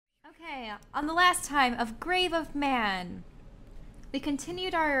Okay, on the last time of Grave of Man, we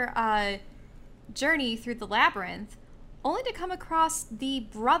continued our journey through the labyrinth, only to come across the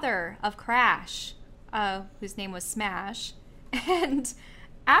brother of Crash, whose name was Smash. And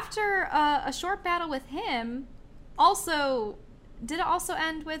after a short battle with him, did it also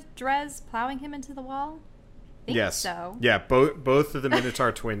end with Drez plowing him into the wall? I think Yes. so. Yeah, both of the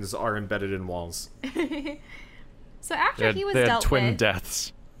Minotaur twins are embedded in walls. So after he was they had dealt twin with,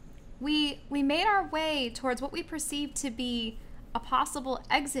 deaths. we made our way towards what we perceived to be a possible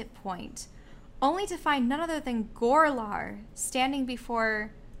exit point, only to find none other than Gorlar standing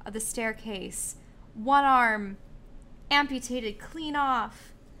before the staircase, one arm amputated clean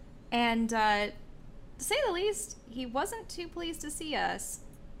off, and to say the least, he wasn't too pleased to see us.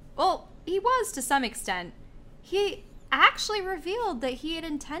 Well, he was to some extent. He actually revealed that he had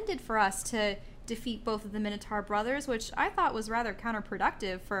intended for us to defeat both of the Minotaur brothers, which I thought was rather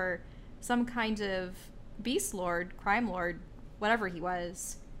counterproductive for some kind of beast lord, crime lord, whatever he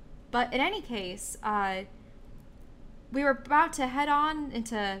was. But in any case, we were about to head on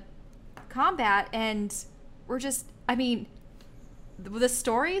into combat, and we're just, the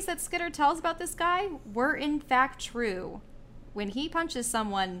stories that Skitter tells about this guy were in fact true. When he punches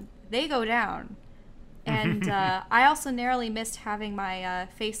someone, they go down. And I also narrowly missed having my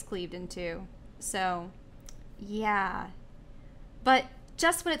face cleaved into. So, yeah. But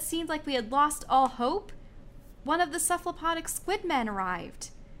just when it seemed like we had lost all hope, one of the cephalopodic squid men arrived.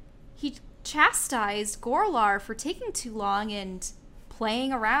 He chastised Gorlar for taking too long and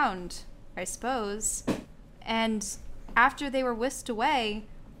playing around, I suppose. And after they were whisked away,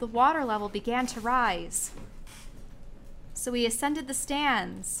 the water level began to rise. So we ascended the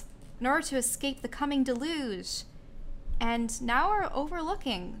stands in order to escape the coming deluge, and now we're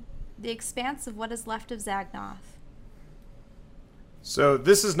overlooking the expanse of what is left of Zagnoth. So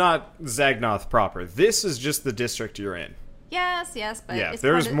this is not Zagnoth proper. This is just the district you're in. Yes, but Yeah, it's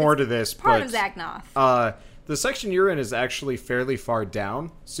there's more to this. Part but, of Zagnoth. The section you're in is actually fairly far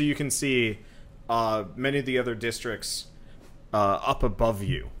down, so you can see many of the other districts up above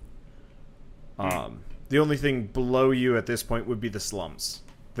you. The only thing below you at this point would be the slums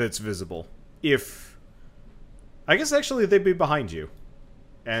that's visible. I guess actually they'd be behind you.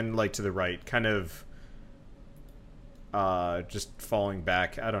 And, like, to the right. Kind of, just falling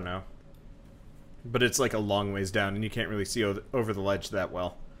back. I don't know. But it's, like, a long ways down, and you can't really see over the ledge that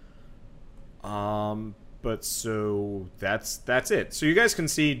well. But so, that's it. So you guys can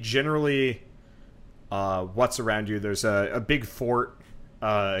see, generally, what's around you. There's a big fort,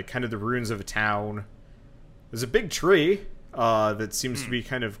 kind of the ruins of a town. There's a big tree, that seems to be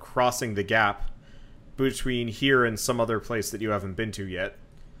kind of crossing the gap between here and some other place that you haven't been to yet.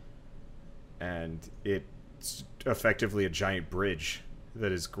 And it's effectively a giant bridge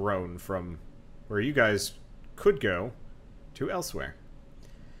that has grown from where you guys could go to elsewhere.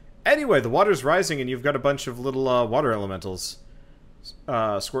 Anyway, the water's rising and you've got a bunch of little water elementals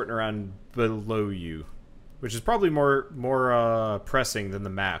squirting around below you, which is probably more pressing than the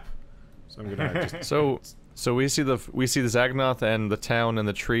map. So I'm gonna just... So we see the Zagnoth and the town and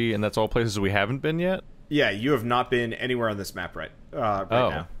the tree, and that's all places we haven't been yet? Yeah, you have not been anywhere on this map right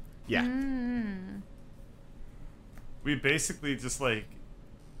now. Yeah. We basically just, like,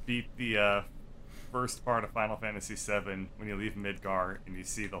 beat the first part of Final Fantasy VII when you leave Midgar and you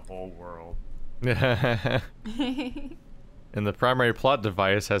see the whole world. And the primary plot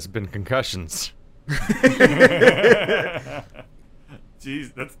device has been concussions.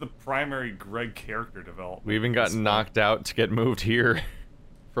 Jeez, that's the primary Greg character development. We even got knocked out to get moved here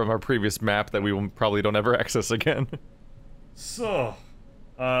from our previous map that we probably don't ever access again. So,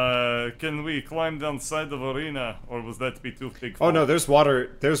 can we climb down side of arena, or was that to be too big for? Oh no, there's water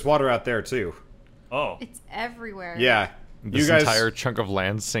out there too. Oh. It's everywhere. Yeah. This entire chunk of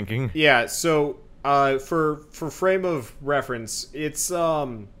land sinking. Yeah, so for frame of reference, it's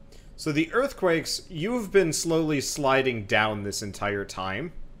so the earthquakes, you've been slowly sliding down this entire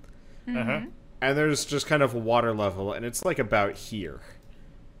time. Uh-huh. And there's just kind of a water level, and it's like about here.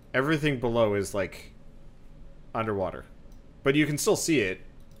 Everything below is like underwater. But you can still see it,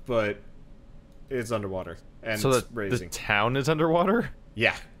 but it's underwater. And so it's raising. The town is underwater?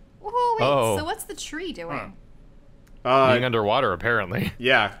 Yeah. Whoa, wait, Oh. so what's the tree doing? Being underwater, apparently.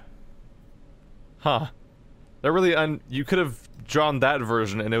 Yeah. Huh. That really... you could have drawn that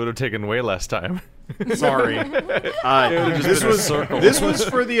version, and it would have taken way less time. Sorry. This was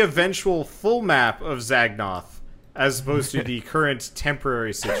for the eventual full map of Zagnoth, as opposed to the current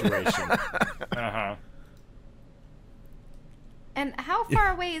temporary situation. Uh-huh. And how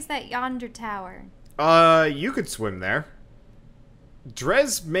far away is that yonder tower? You could swim there.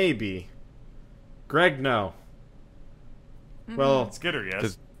 Drez, maybe. Greg, no. Well, Skitter,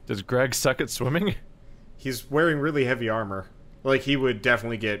 yes. Does Greg suck at swimming? he's wearing really heavy armar. Like, he would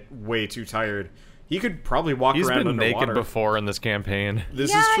definitely get way too tired. He could probably walk He's around been underwater. naked before in this campaign.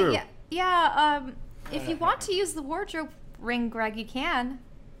 This is true. If you want to use the wardrobe ring, Greg, you can.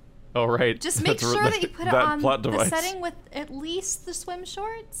 Oh, right. Just make That's sure that you put it on plot the device. setting with at least the swim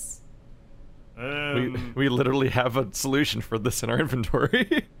shorts. We literally have a solution for this in our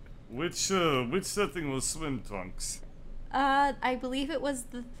inventory. Which setting was swim trunks? I believe it was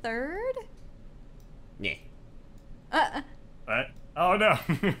the third. Yeah. Oh no.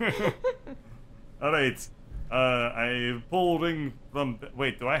 All right. I pull ring from.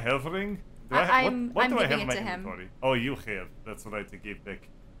 Wait, do I have a ring? I'm what do I have giving in it my to him. inventory? Oh, you have. That's right. I gave back.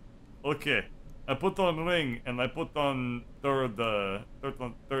 Okay. I put on ring and I put on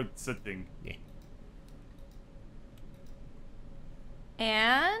third setting. Yeah.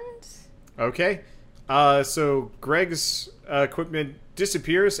 And Okay. So Greg's equipment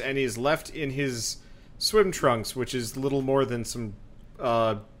disappears and he's left in his swim trunks, which is little more than some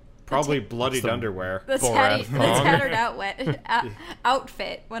probably bloodied Some- underwear. the Borat thong. tattered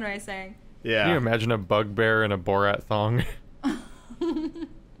outfit. What am I saying? Yeah. Can you imagine a bugbear in a Borat thong?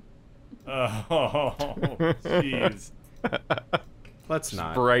 Oh, jeez. Let's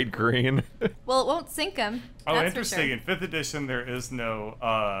not. Bright green. Well, it won't sink him. Oh, that's interesting. For In 5th edition, there is no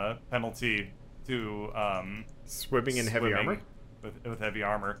penalty to Swimming in heavy armor? with heavy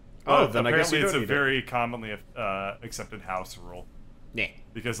armor. Oh, But then I guess apparently you it's don't a need it. very commonly accepted house rule Yeah.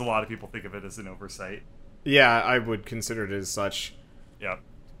 because a lot of people think of it as an oversight. Yeah, I would consider it as such. Yep.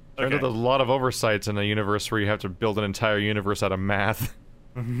 There's a lot of oversights in a universe where you have to build an entire universe out of math.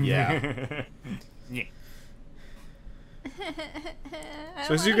 Yeah. Yeah. I So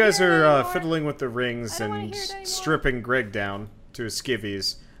don't as you wanna guys hear it are anymore. fiddling with the rings I don't wanna and hear it anymore. stripping Greg down to his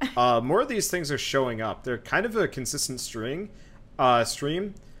skivvies, more of these things are showing up. They're kind of a consistent stream.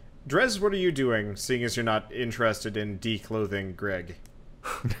 Drez, what are you doing, seeing as you're not interested in declothing Greg?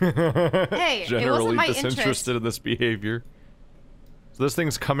 Hey, it Generally wasn't my interest. disinterested in this behavior. So this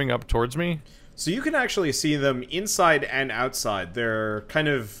thing's coming up towards me? So you can actually see them inside and outside. They're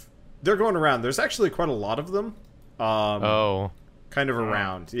going around. There's actually quite a lot of them. Oh. Kind of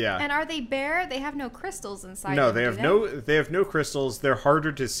around, yeah. And are they bare? They have no crystals inside. No, them, they have no crystals. They're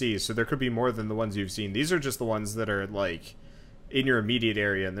harder to see, so there could be more than the ones you've seen. These are just the ones that are like in your immediate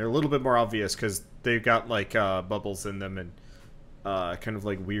area, and they're a little bit more obvious because they've got like bubbles in them and kind of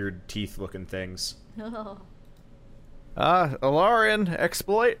like weird teeth-looking things. Oh. Alarian,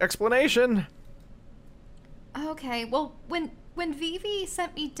 explanation. Okay, well, when Vivi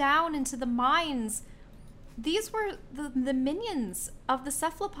sent me down into the mines, these were the minions of the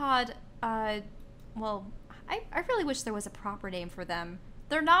cephalopod. Well, I really wish there was a proper name for them.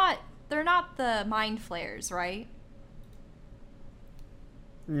 They're not the mind flayers, right?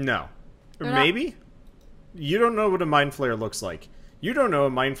 No. They're not- Maybe? You don't know what a mind flare looks like. You don't know a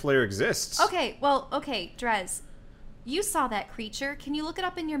mind flare exists. Okay, Drez, you saw that creature. Can you look it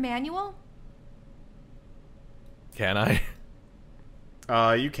up in your manual? Can I?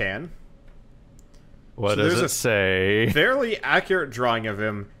 You can. What So does there's it a say? Fairly accurate drawing of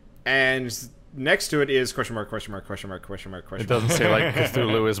him, and next to it is question mark. It doesn't say like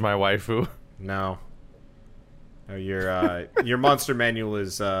Cthulhu is my waifu. No. No, your monster manual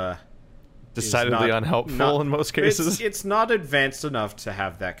is Decidedly not- unhelpful not- in most cases. It's not advanced enough to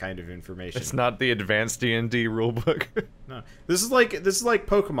have that kind of information. It's not the advanced D&D rulebook. No. This is like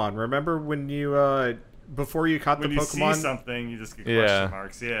Pokemon. Remember when you before you caught When the you Pokemon? see something, you just get Yeah. question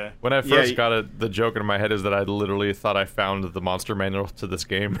marks. Yeah. When I first Yeah, got it, the joke in my head is that I literally thought I found the monster manual to this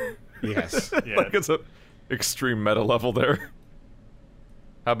game. Yes. Yeah. Like it's a extreme meta level there.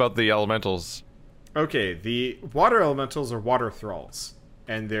 How about the elementals? Okay, the water elementals are water thralls,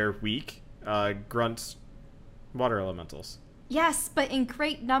 and they're weak. Grunt water elementals. Yes, but in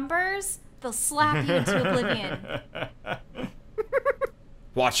great numbers, they'll slap you into oblivion.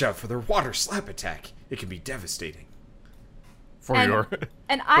 Watch out for their water slap attack. It can be devastating. For And- your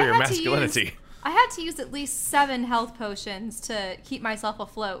And for I your had masculinity. to use I had to use at least 7 health potions to keep myself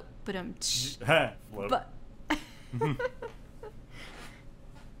afloat. Float. But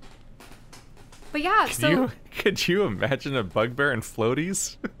But yeah, Could you imagine a bugbear and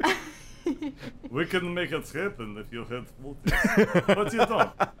floaties? We can make it happen if you had floaties. But you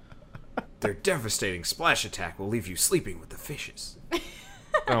don't. Their devastating splash attack will leave you sleeping with the fishes.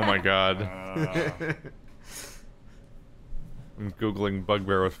 Oh my god. Uh, I'm googling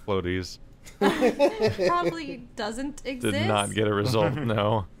bugbear with floaties. probably doesn't exist. Did not get a result,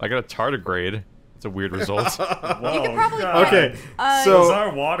 no. I got a tardigrade. It's a weird result. Whoa, You could probably God. Okay, Those so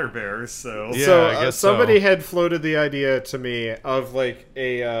are water bears, so. Yeah, so I guess somebody so. had floated the idea to me of like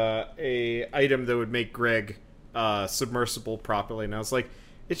a item that would make Greg submersible properly, and I was like,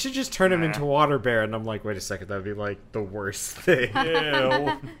 it should just turn him Nah. into water bear, and I'm like, wait a second, that'd be like the worst thing.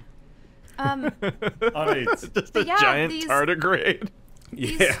 Ew. Alright. Just a But yeah, giant these- tardigrade.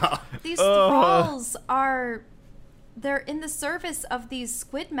 Yeah. These Ugh. thralls are... They're in the service of these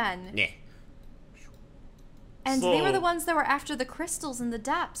squid men. Yeah. And they were So- the ones that were after the crystals in the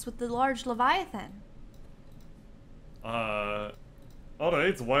depths with the large leviathan. Alright,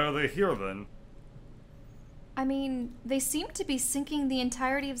 why are they here then? I mean, they seem to be sinking the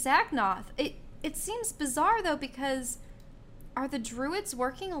entirety of Zagnoth. It seems bizarre, though, because... Are the druids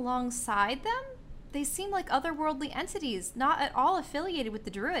working alongside them? They seem like otherworldly entities, not at all affiliated with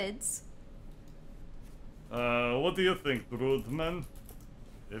the druids. What do you think, Druidman?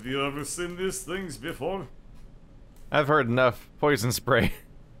 Have you ever seen these things before? I've heard enough. Poison spray.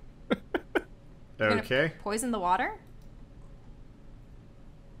 You're gonna Okay. Poison the water?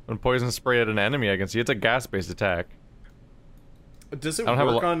 When poison spray at an enemy, I can see it's a gas-based attack. Does it I don't have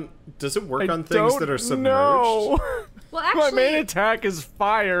a work lo- on? Does it work I on things that don't are submerged? know. Well, My actually, main attack is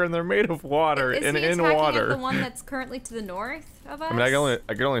fire, and they're made of water is and he in attacking water. at the one that's currently to the north of us? I mean,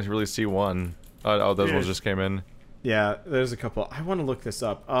 I can only really see one. Oh, those ones Yeah. just came in. Yeah, there's a couple. I want to look this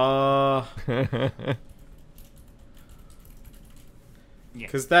up.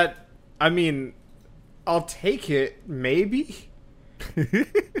 Because that, I mean, I'll take it, maybe?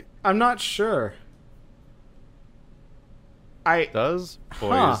 I'm not sure. Does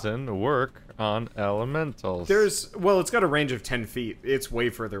poison work on elementals? Well, it's got a range of 10 feet. It's way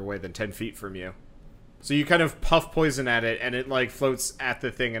further away than 10 feet from you. So you kind of puff poison at it, and it, like, floats at the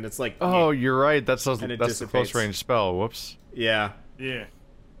thing, and it's like... Oh, you're right. That's And it the dissipates. close range spell. Whoops. Yeah. Yeah.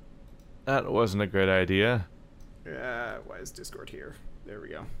 That wasn't a good idea. Why is Discord here? There we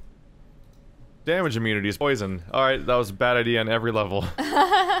go. Damage immunity is poison. Alright, that was a bad idea on every level.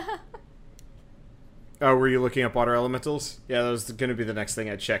 Oh, were you looking up water elementals? Yeah, that was going to be the next thing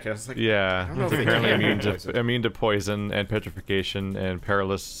I'd check. I was like, Yeah, don't know if they apparently can immune be poisoned. immune to poison and petrification and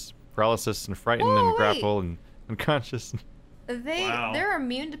paralysis and frighten Whoa, and wait. grapple and unconscious. Wow. They're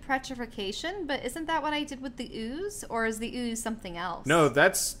immune to petrification, but isn't that what I did with the ooze, or is the ooze something else? no,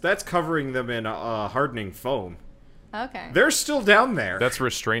 that's covering them in hardening foam. Okay. They're still down there. That's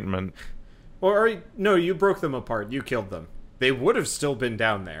restraintment. No, you broke them apart. You killed them. They would have still been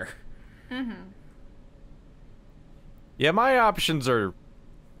down there. Yeah, my options are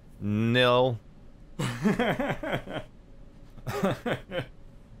nil. I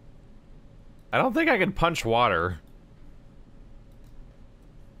don't think I can punch water.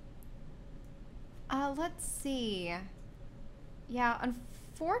 Let's see. Yeah,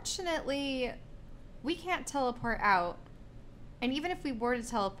 unfortunately, we can't teleport out. And even if we were to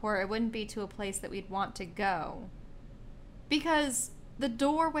teleport, it wouldn't be to a place that we'd want to go. Because the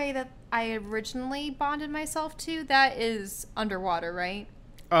doorway that I originally bonded myself to, that is underwater, right?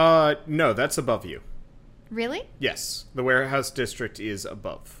 No, that's above you. Really? Yes, the warehouse district is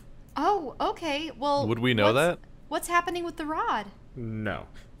above. Oh, okay. Well, Would we know that? What's happening with the rod? No.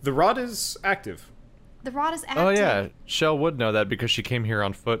 The rod is active. The rod is active. Oh yeah, Shell would know that because she came here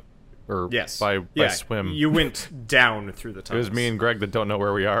on foot, or Yes. by yeah, swim. You went down through the It tunnels. was me and Greg that don't know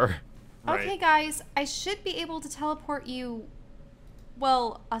where we are. Right. Okay, guys, I should be able to teleport you,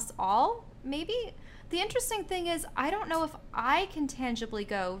 well, us all, maybe? The interesting thing is, I don't know if I can tangibly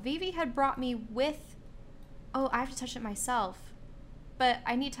go. Vivi had brought me with... Oh, I have to touch it myself. But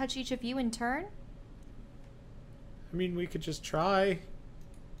I need to touch each of you in turn? I mean, we could just try.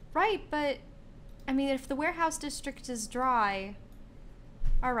 Right, but... I mean, if the warehouse district is dry...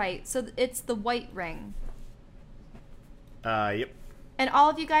 Alright, so it's the white ring. Yep. And all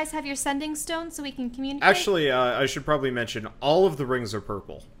of you guys have your sending stone so we can communicate? Actually, I should probably mention all of the rings are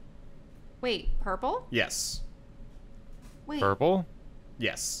purple. Wait, purple? Yes. Wait. Purple?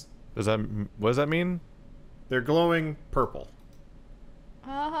 Yes. What does that mean? They're glowing purple.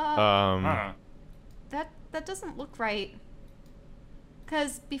 Huh. That doesn't look right.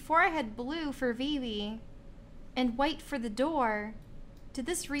 Because before I had blue for Vivi and white for the door, did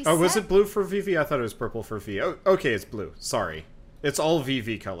this reset? Oh, was it blue for Vivi? I thought it was purple for V. Oh, okay, it's blue. Sorry. It's all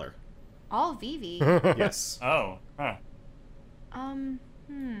VV color. All Vivi? Yes. Oh. Huh.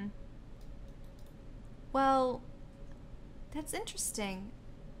 Well, that's interesting.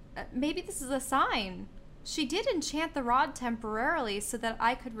 Maybe this is a sign. She did enchant the rod temporarily so that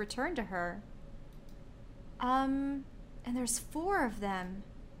I could return to her. And there's 4 of them.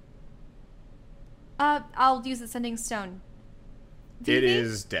 I'll use the sending stone. It Vivi?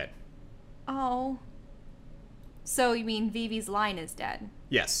 is dead. Oh. So you mean Vivi's line is dead?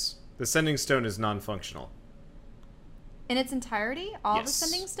 Yes. The sending stone is non-functional. In its entirety? All the Yes.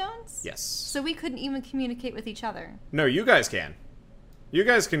 sending stones? Yes. So we couldn't even communicate with each other. No, you guys can. You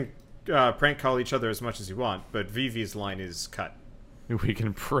guys can prank call each other as much as you want, but Vivi's line is cut. We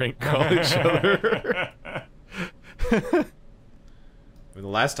can prank call each other. The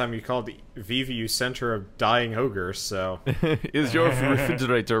last time you called Vivi, you sent her a dying ogre, so... Is your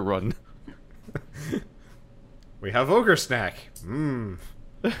refrigerator run? We have ogre snack. Mmm.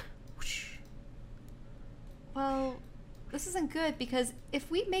 Well, this isn't good because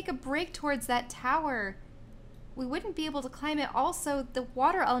if we make a break towards that tower, we wouldn't be able to climb it. Also, the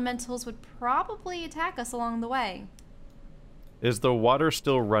water elementals would probably attack us along the way. Is the water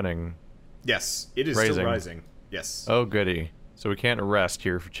still running? Yes, it is Rising. still rising. Yes. Oh, goody. So we can't rest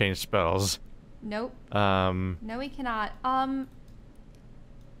here for change spells. Nope. Um, No, we cannot.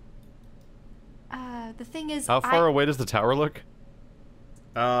 The thing is, how far away does the tower look?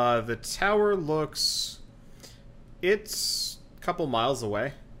 The tower looks... It's a couple miles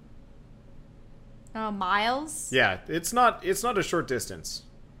away. Miles? Yeah, it's not a short distance.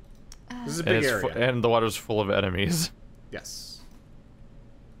 This is a big area. And the water's full of enemies. Yes.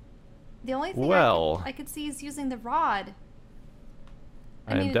 The only thing Well. I could see is using the rod.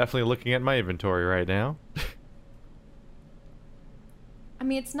 I am mean- definitely looking at my inventory right now. I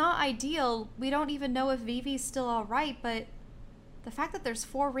mean, it's not ideal. We don't even know if Vivi's still alright, but the fact that there's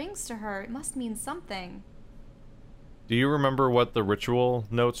 4 rings to her, it must mean something. Do you remember what the ritual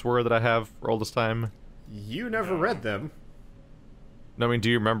notes were that I have for all this time? You never read them. No, I mean, do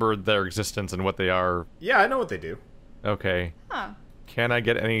you remember their existence and what they are? Yeah, I know what they do. Okay. Huh. Can I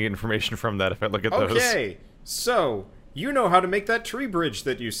get any information from that if I look at those? Okay, so, you know how to make that tree bridge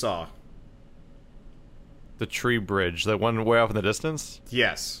that you saw. The tree bridge, that one way off in the distance?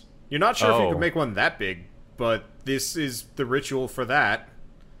 Yes. You're not sure if you Oh. could make one that big, but this is the ritual for that.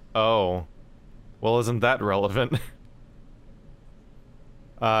 Oh. Well, isn't that relevant?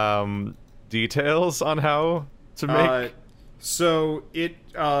 Details on how to make... So it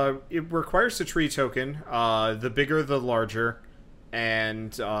requires a tree token. The bigger, the larger,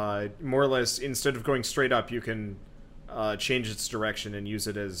 and more or less, instead of going straight up, you can change its direction and use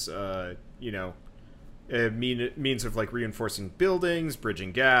it as you know, a means of like reinforcing buildings,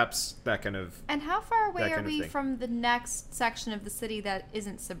 bridging gaps, that kind of. And how far away That are kind of we thing. from the next section of the city that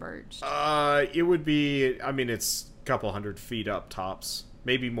isn't submerged? It would be. I mean, it's a couple hundred feet up tops,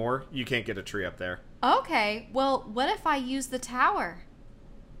 maybe more. You can't get a tree up there. Okay, well, what if I use the tower?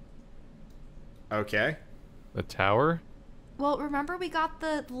 Okay. The tower? Well, remember we got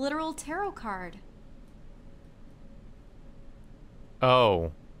the literal tarot card.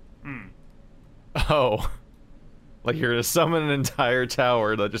 Oh. Oh. Like you're to summon an entire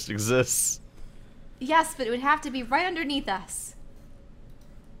tower that just exists. Yes, but it would have to be right underneath us.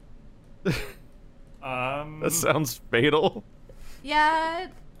 That sounds fatal. Yeah,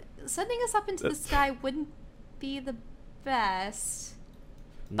 sending us up into the sky wouldn't be the best.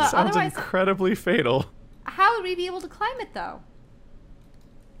 But Sounds otherwise, incredibly fatal. how would we be able to climb it, though?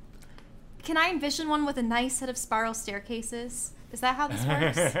 Can I envision one with a nice set of spiral staircases? Is that how this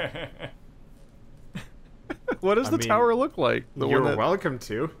works? What does I the mean, tower look like? The You're one that welcome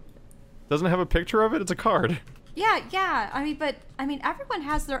to. doesn't have a picture of it? It's a card. Yeah. I mean, everyone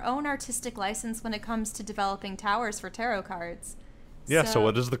has their own artistic license when it comes to developing towers for tarot cards. Yeah, so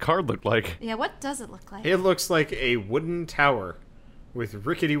what does the card look like? Yeah, what does it look like? It looks like a wooden tower with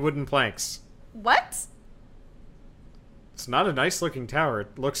rickety wooden planks. What? It's not a nice looking tower.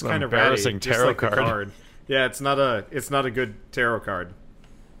 It looks An kind of ratty, embarrassing just tarot like the card. card. Yeah, it's not a good tarot card.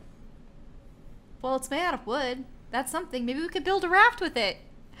 Well, it's made out of wood. That's something. Maybe we could build a raft with it.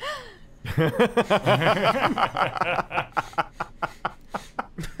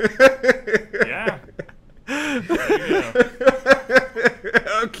 Yeah. There you go.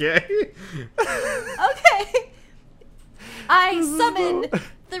 Okay. Okay. I summon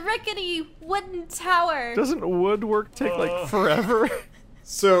the rickety wooden tower. Doesn't woodwork take like forever?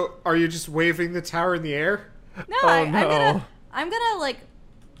 So, are you just waving the tower in the air? No, Oh, I'm gonna like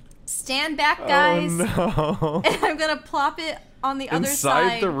stand back, guys, Oh no. and I'm gonna plop it on the other Inside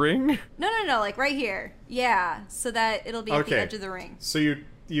side. the ring? No, like right here. Yeah, so that it'll be at the Okay. edge of the ring. So you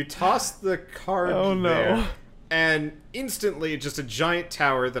toss the card Oh, no. there, and instantly just a giant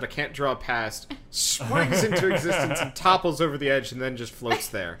tower that I can't draw past springs into existence and topples over the edge and then just floats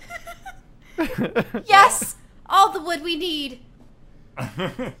there. Yes, all the wood we need.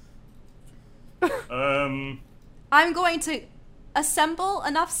 I'm going to assemble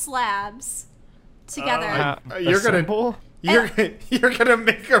enough slabs together. You're gonna Assemble? You're gonna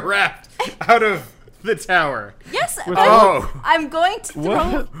make a raft out of the tower. Yes, Oh. I'm going to throw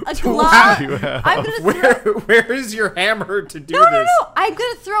What a tools glob. do you have? I'm gonna throw. Where is your hammer to do No, this? I'm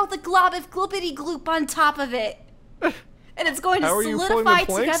gonna throw the glob of gloopity gloop on top of it, and it's going to How are you pulling the solidify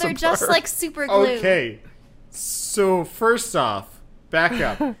planks together just apart? like super glue. Okay. So first off, back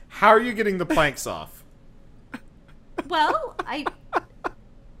up. How are you getting the planks off? Well, I.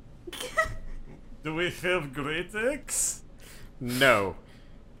 Do we have great axe? No.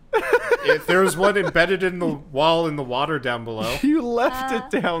 If there's one embedded in the wall in the water down below. You left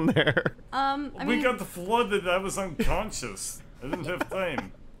it down there. I We mean, got flooded. I was unconscious. I didn't have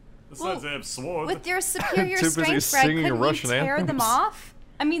time. Besides, Well, I have sword. with your superior Too busy strength, Greg, singing couldn't Russian you tear them anthems. off?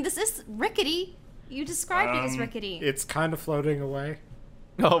 I mean, this is rickety. You described it as rickety. It's kind of floating away.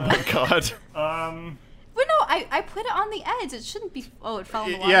 Oh my god. But no, I put it on the edge. It shouldn't be. Oh, it fell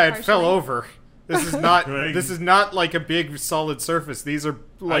in the water. Yeah, it fell partially. over. This is not. Greg. This is not like a big solid surface. These are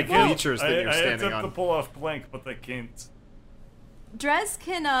like I features that you're I standing attempt to on. pull off plank, but I can't. Drez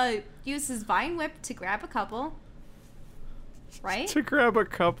can use his vine whip to grab a couple. Right? To grab a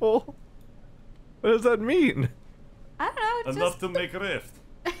couple? What does that mean? I don't know. Enough Just to make a rift.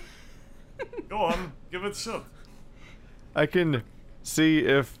 Go on, give it a shot. I can see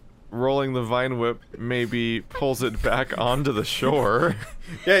if rolling the vine whip maybe pulls it back onto the shore.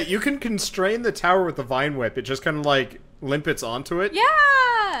 Yeah, you can constrain the tower with the vine whip. It just kind of like limpets onto it.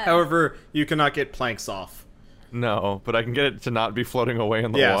 Yeah. However, you cannot get planks off. No, but I can get it to not be floating away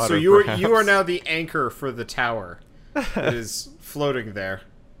in the Yeah, water. so you are perhaps. now the anchor for the tower. It is floating there.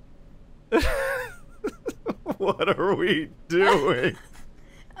 What are we doing?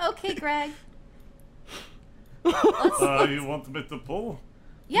 Okay, Greg. You want me to pull?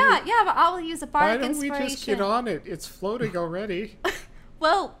 Yeah, but I'll use a Why bardic don't we inspiration. just get on it? It's floating already.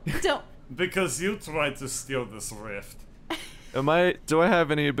 Well, don't. Because you tried to steal this rift. Do I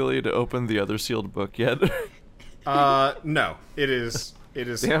have any ability to open the other sealed book yet? No. It is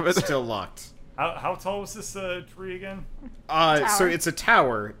Damn it. still locked. How tall was this tree again? So Tower. it's a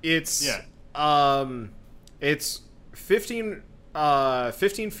tower. It's it's 15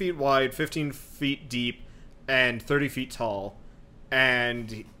 feet wide, 15 feet deep, and 30 feet tall.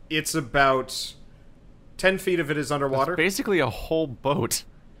 And it's about 10 feet of it is underwater. Basically a whole boat.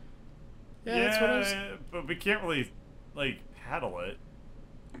 Yeah, that's what I was. But we can't really, like, paddle it.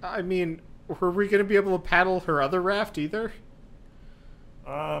 I mean, were we going to be able to paddle her other raft either?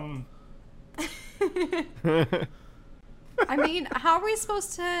 I mean, how are we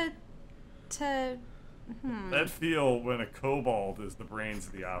supposed to? That feel when a kobold is the brains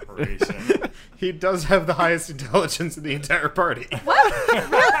of the operation. He does have the highest intelligence in the entire party.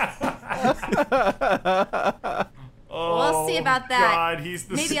 Oh, We'll see about that. God, he's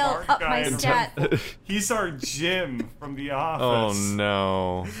the Maybe I'll smart up guy my in stat. He's our Jim from The Oh Office.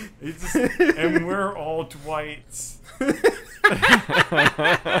 no. And we're all Dwights.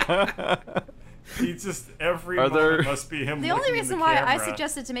 He just every Are moment there- must be him. The only looking in reason the why I camera.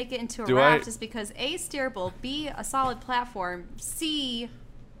 suggested to make it into a Do raft I- is because A, steerable, B, a solid platform, C, How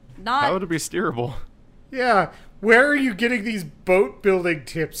would not. it be steerable? Yeah, where are you getting these boat building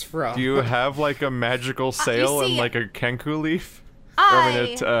tips from? Do you have like a magical sail and see, like a kenku leaf? I mean,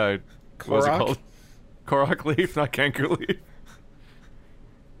 what's it Korok? called? Korok leaf, not kenku leaf.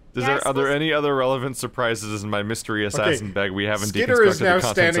 Yeah, Are there any other relevant surprises in my mystery assassin bag we haven't Skitter deconstructed is now the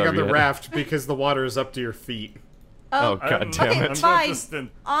contents standing of on the yet? raft because the water is up to your feet. Oh Oh, god damn okay, it! fine.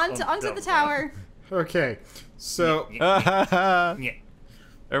 Onto the tower. Okay, so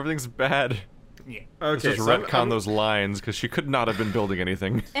Everything's bad. Yeah. Let's okay, just so retcon those lines because she could not have been building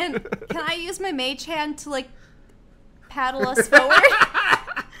anything. And can I use my mage hand to like paddle us forward?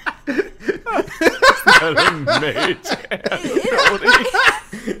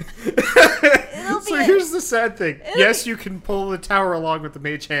 It'll So be. here's the sad thing. Yes, you can pull the tower along with the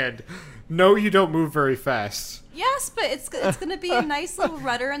mage hand. No, you don't move very fast. Yes, but it's gonna be a nice little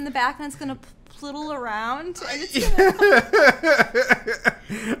rudder in the back, and it's gonna poodle around. And it's gonna,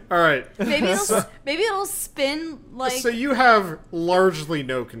 All right. maybe it'll spin like. So you have largely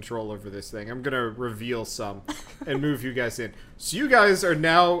no control over this thing. I'm gonna reveal some and move you guys in. So you guys are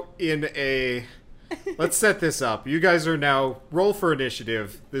now in a. Let's set this up. You guys are now roll for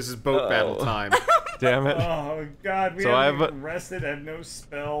initiative. This is boat battle time. Damn it! Oh God, we So I haven't have even rested. I have no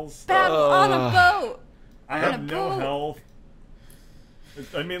spells. battle on a boat. I on have a no boat. health.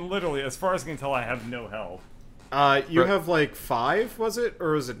 I mean, literally, as far as I can tell, I have no health. You have like 5, was it,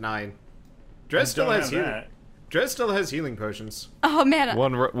 or was it 9? Dres still don't has have healing. that. Dres still has healing potions. Oh man.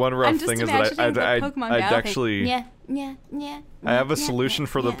 One rough I'm just thing is that imagining the Pokemon I'd battle actually thing. Yeah. I have a solution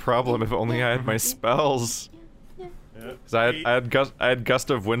for the problem if only I had my spells. Yeah. 'Cause I had gust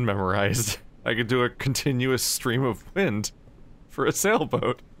of wind memorized. I could do a continuous stream of wind for a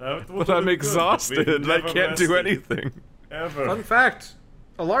sailboat. That But I'm would've exhausted. good, but I we've can't do never anything. Ever. Fun fact: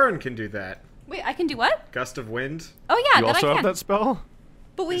 Alarin can do that. Wait, I can do what? Gust of wind. Oh yeah, You that also I have can. that spell?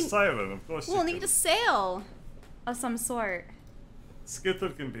 But we Siren, of course. we'll you need can. a sail of some sort. Skitter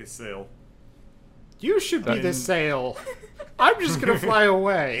can be sail. You should be the I'm- sail. I'm just gonna fly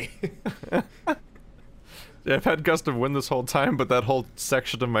away. Yeah, I've had gust of wind this whole time, but that whole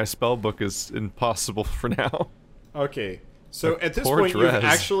section of my spell book is impossible for now. Okay. So at this Poor point, you've Drez.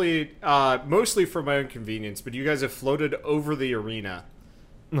 actually, mostly for my own convenience, but you guys have floated over the arena.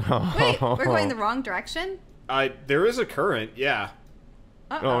 Wait, we're going the wrong direction? There is a current, yeah.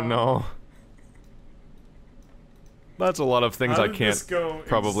 Uh-oh. Oh no. That's a lot of things How I did can't this go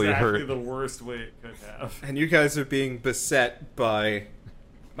probably exactly hurt. the worst way it could have. And you guys are being beset by,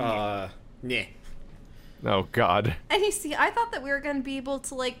 nah. Oh god. And you see, I thought that we were going to be able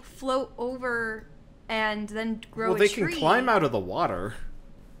to, like, float over and then grow Well, a they tree. can climb out of the water.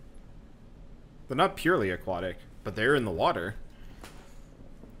 They're not purely aquatic, but they're in the water.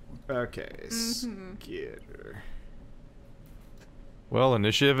 Okay, Skitter. Well,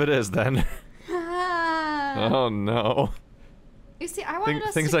 initiative it is then. Oh no. You see, I wanted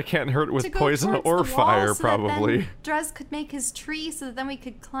us Things to, I can't hurt to with go poison towards or the wall fire, so that probably. then Drez could make his tree so that then we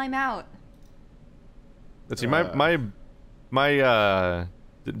could climb out. Let's see, didn't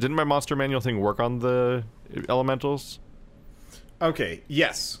my monster manual thing work on the elementals? Okay,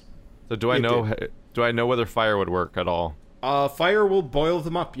 yes. So do I It know do I know whether fire would work at all? Fire will boil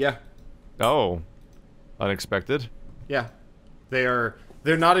them up, yeah. Oh. Unexpected. Yeah.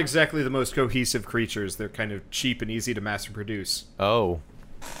 They're not exactly the most cohesive creatures. They're kind of cheap and easy to mass produce. Oh.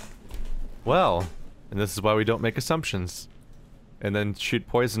 Well, and this is why we don't make assumptions. And then shoot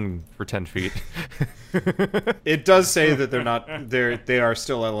poison for 10 feet. It does say that they are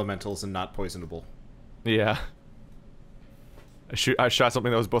still elementals and not poisonable. Yeah. I shot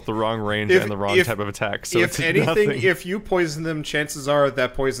something that was both the wrong range and the wrong type of attack. So if it's anything, nothing. if you poison them, chances are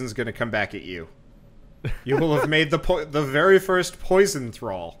that poison's going to come back at you. You will have made the very first poison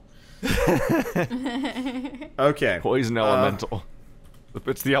thrall. Okay. Poison elemental.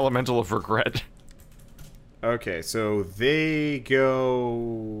 It's the elemental of regret. Okay, so they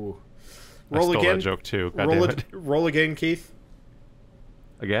go. I Roll stole again. that joke too. God Roll, damn it. roll again, Keith.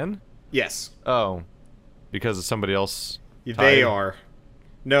 Again? Yes, Oh. Because of somebody else. they tied? are.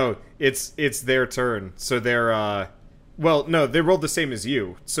 No, it's their turn. So they're well, no, they rolled the same as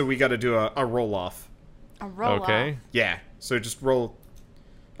you. So we got to do a roll off. A roll Okay. Yeah. So just roll.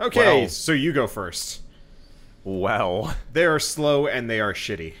 Okay, Well. so you go first. Well. They are slow and they are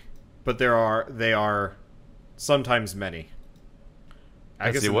shitty, but they are sometimes many.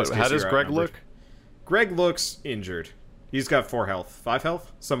 Let's see, in this how case does you're Greg outnumbered. look? Greg looks injured. He's got 4 health, 5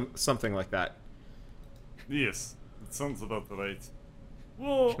 health, something like that. Yes, it sounds about right.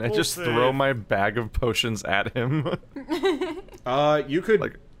 Well, Can I just throw my bag of potions at him? You could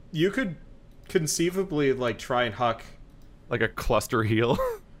Like- you could conceivably like try and huck. Like a cluster heal?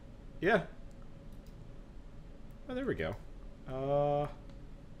 Yeah. Oh, there we go. Can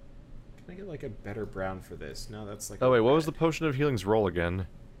I get like a better brown for this? No, that's like. Oh a wait, what was the red. potion of healing's roll again?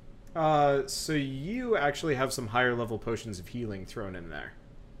 So you actually have some higher level potions of healing thrown in there.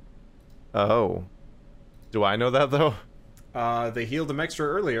 Oh. Do I know that though? They healed him extra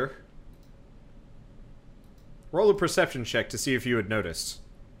earlier. Roll a perception check to see if you had noticed.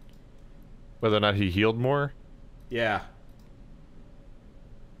 Whether or not he healed more? Yeah.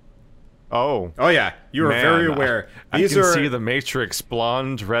 Oh. Oh yeah, you are Man, very aware. I These can are see the Matrix,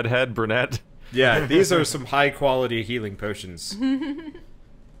 blonde, redhead, brunette. yeah, these are some high quality healing potions.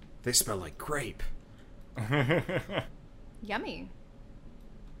 They smell like grape. Yummy.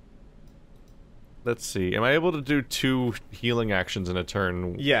 Let's see. Am I able to do 2 healing actions in a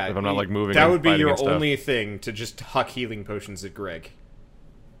turn? Yeah, If I'm not like moving. That and would be fighting your and stuff? only thing to just huck healing potions at Greg.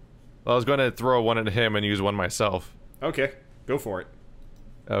 Well, I was going to throw one at him and use one myself. Okay, go for it.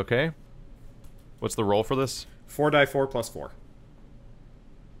 Okay. What's the roll for this? 4d4 plus 4.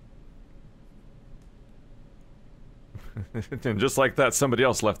 And just like that, somebody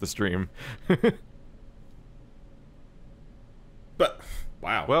else left the stream. But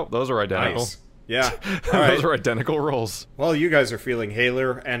wow. Well, those are identical. nice. Yeah. All right. Those are identical rolls. Well, you guys are feeling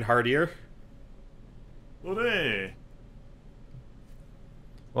haler and hardier. Hooray!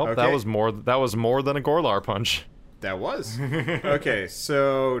 Well, Okay. that was more than a Gorlar punch. That was. Okay,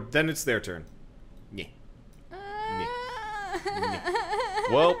 so then it's their turn. Yeah.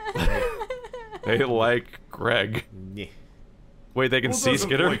 Well, they like Greg. Yeah. Wait, they can Who see doesn't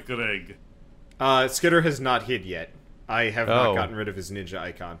Skitter? like Greg? Skitter has not hid yet. I have not gotten rid of his ninja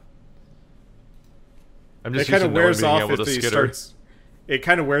icon. I'm It just kind used of to Noah wears being off able if to he skitter. starts. It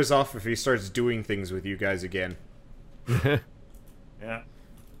kind of wears off if he starts doing things with you guys again. Yeah.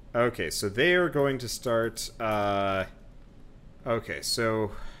 Okay, so they are going to start. Okay,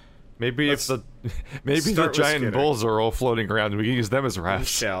 so Maybe if Let's the start with giant Skitter. bulls are all floating around, we can use them as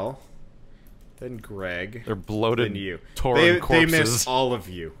rafts. Michelle, then Greg, They're bloated, then you. torn They corpses. miss all of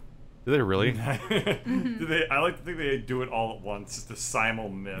you. Do they really? I like to think they do it all at once, just a simul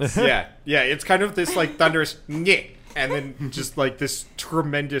miss. Yeah, it's kind of this like thunderous nyeh, and then just like this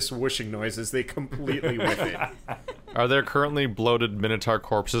tremendous whooshing noise as they completely whiff it. Are there currently bloated Minotaur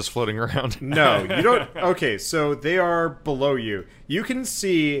corpses floating around? No, you don't. Okay, so they are below you. You can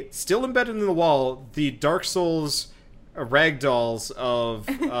see, still embedded in the wall, the Dark Souls ragdolls of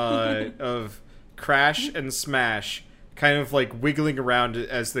Crash and Smash, kind of like wiggling around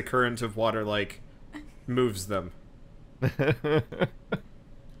as the current of water like moves them. They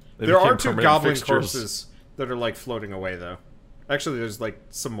There are became two permanent goblin fixtures. corpses that are like floating away though. Actually, there's like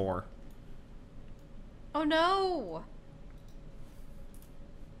some more. Oh no!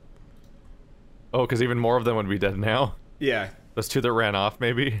 Oh, because even more of them would be dead now. Yeah. Those two that ran off,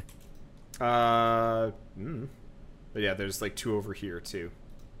 maybe. But yeah, there's like two over here too.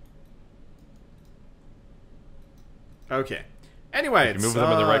 Okay. Anyway, If you move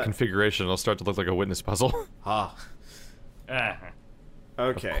them in the right configuration, it'll start to look like a witness puzzle. Ah.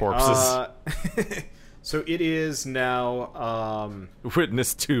 Okay. corpses. So it is now.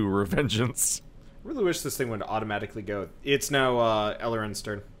 Witness 2, Revengeance. I really wish this thing would automatically go. It's now Elren's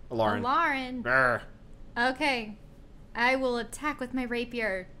turn. Alarin. Lauren. Brr. Okay. I will attack with my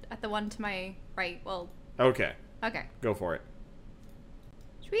rapier at the one to my right. Well, Okay, okay. go for it.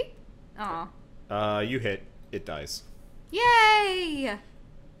 Sweet. Aw. You hit. It dies. Yay!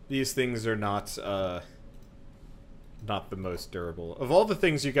 These things are not the most durable. Of all the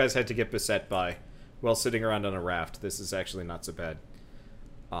things you guys had to get beset by while sitting around on a raft, this is actually not so bad.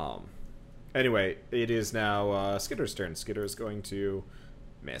 Anyway, it is now Skitter's turn. Skitter is going to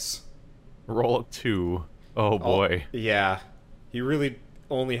miss. Roll a 2. Oh boy. Yeah. He really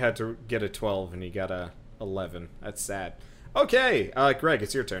only had to get a 12 and he got a 11. That's sad. Okay, Greg,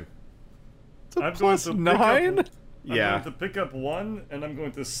 it's your turn. It's a I'm going plus to pick 9? I'm Yeah. going to pick up one, and I'm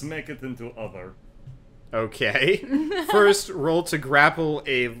going to smack it into other. Okay. First, roll to grapple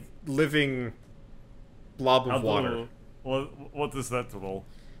a living blob of water. What is that roll?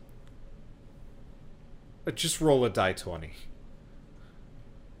 Just roll a die 20.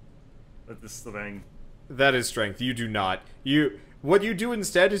 That is strength. That is strength. You do not. What you do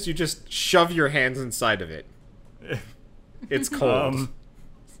instead is you just shove your hands inside of it. It's cold.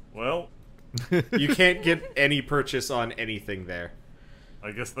 Well, You can't get any purchase on anything there.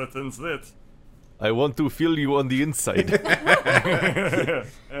 I guess that ends it. I want to feel you on the inside.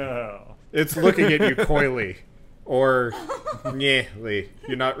 Yeah. It's looking at you coyly. Or nyehly.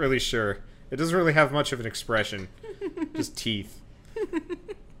 You're not really sure. It doesn't really have much of an expression. Just teeth.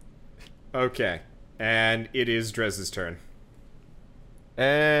 Okay. And it is Drez's turn.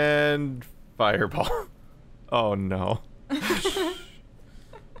 And fireball. Oh no.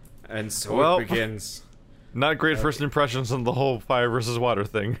 And so Well, it begins. Not great first impressions on the whole fire versus water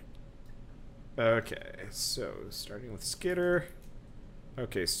thing. Okay, so starting with Skitter.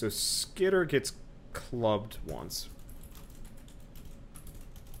 Okay, so Skitter gets clubbed once.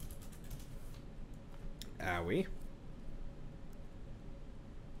 Owie.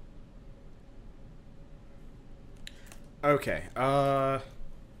 Okay,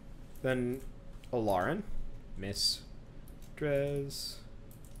 then Alarin. Miss. Drez.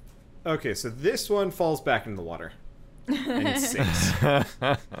 Okay, so this one falls back into the water. And sinks.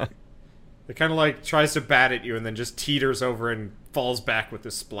 It kind of like tries to bat at you and then just teeters over and falls back with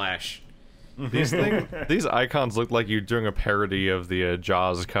a splash. These icons look like you're doing a parody of the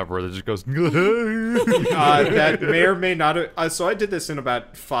Jaws cover that just goes. That may or may not have... so I did this in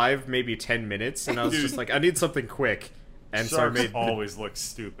about 5, maybe 10 minutes, and I was just like, I need something quick. And Sharks so always look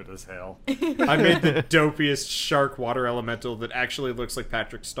stupid as hell. I made the dopiest shark water elemental that actually looks like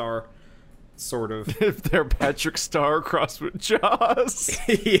Patrick Star. Sort of. If they're Patrick Star crossed with Jaws.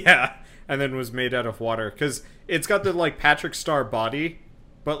 Yeah. And then was made out of water. Because it's got the, like, Patrick Star body,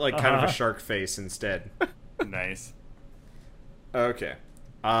 but, like, kind of a shark face instead. Nice. Okay.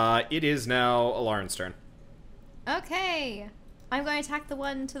 It is now Alarin's turn. Okay. I'm going to attack the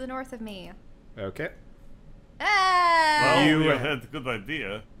one to the north of me. Okay. Ah! Well, You- you had a good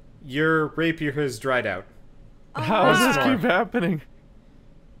idea. Your rapier has dried out. How does this Smart. keep happening?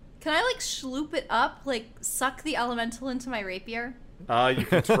 Can I, like, sloop it up? Like, suck the elemental into my rapier? You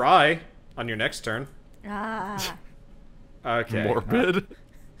can try on your next turn. Ah. Okay. Morbid.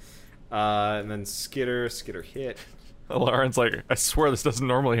 And then Skitter hit. Lauren's like, I swear this doesn't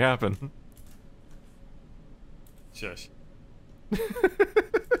normally happen. Shush.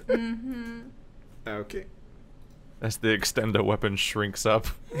 Okay. As the extendo weapon shrinks up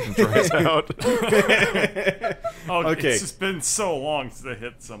and dries out. Oh, Okay. it's just been so long since I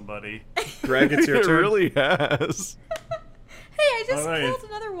hit somebody. Greg, it's your It turn. really has. Hey, I just Alright. killed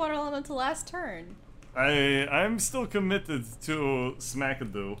another water elemental last turn. I'm still committed to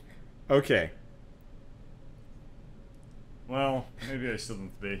Smackadoo. Okay. Well, maybe I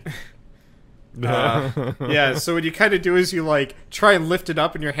shouldn't be. Yeah, so what you kind of do is you, like, try and lift it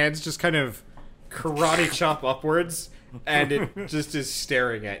up and your hands just kind of karate chop upwards, and it just is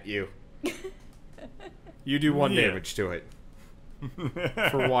staring at you. You do 1 Yeah. damage to it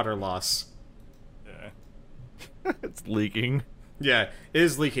for water loss. Yeah. It's leaking. Yeah, it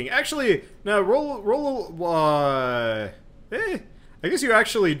is leaking. Actually, no, roll, I guess you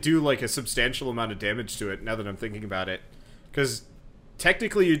actually do, like, a substantial amount of damage to it, now that I'm thinking about it. Because,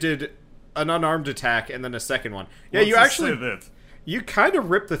 technically, you did an unarmed attack and then a second one. Yeah, Let's you just actually, say you kind of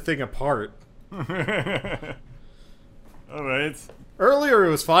ripped the thing apart. that. Alright. Earlier it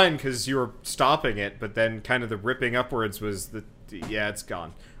was fine because you were stopping it, but then kind of the ripping upwards was the... Yeah, it's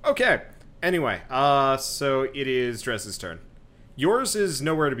gone. Okay. Anyway, so it is Dress's turn. Yours is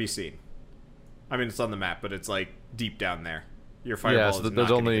nowhere to be seen. I mean, it's on the map, but it's, like, deep down there. Your fireball Yeah, is so not there's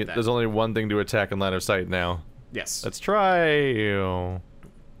gonna only get that. there's only one thing to attack in line of sight now. Yes. Let's try.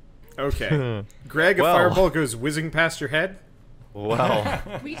 Okay. Greg, a Well. fireball goes whizzing past your head. Wow.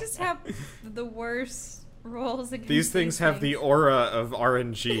 We just have the worst rolls against These things have the aura of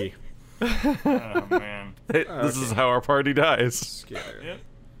RNG. Oh, man. This is how our party dies. Skitter. Yep.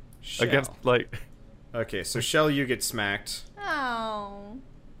 Shell. Against, like, Okay, so Shell, you get smacked. Oh.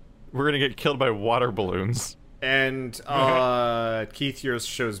 we're gonna get killed by water balloons. And, Keith, yours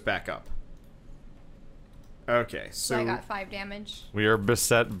shows back up. Okay, So I got 5 damage. We are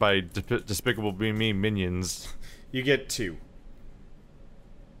beset by Despicable Me minions. you get 2.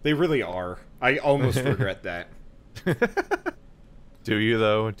 They really are. I almost regret that. Do you,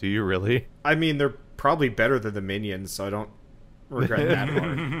 though? Do you really? I mean, they're probably better than the minions, so I don't regret that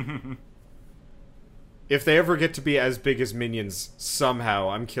part. If they ever get to be as big as minions, somehow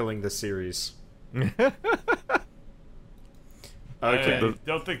I'm killing the series. Okay. I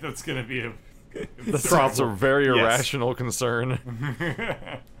don't think that's gonna be a... That's a very Yes. irrational concern.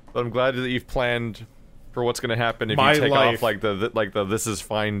 But I'm glad that you've planned for what's going to happen if My you take life. off like the this is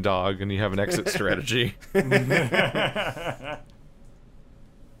fine dog and you have an exit strategy.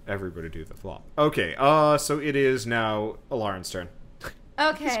 Everybody do the flop. Okay, so it is now Alarin's turn.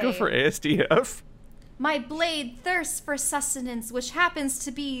 Okay. Let's go for ASDF. My blade thirsts for sustenance, which happens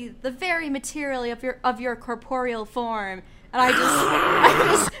to be the very material of your corporeal form. And I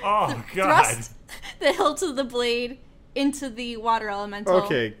just Oh, God. thrust the hilt of the blade into the water elemental.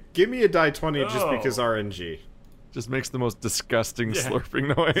 Okay, give me a die 20 just Oh. because RNG. Just makes the most disgusting Yeah.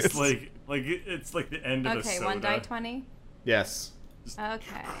 slurping noise. It's it's like the end of a Okay, soda. 1 die 20. Yes.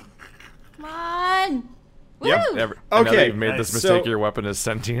 Okay. Come on. Woo! Yep, Now that Okay, you've made this nice. mistake, So- your weapon is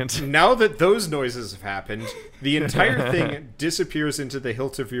sentient. Now that those noises have happened, the entire thing disappears into the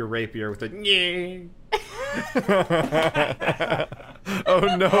hilt of your rapier with a nyeh. Oh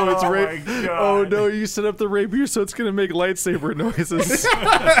no, it's Oh rape. my God. Oh no, you set up the rapier so it's gonna make lightsaber noises.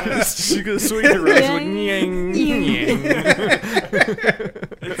 You're gonna swing it around like nyang, nyang.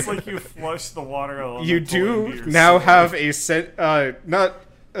 It's like you flush the water elemental You into do your now sword. have a not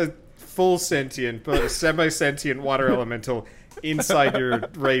a full sentient, but a semi-sentient water elemental inside your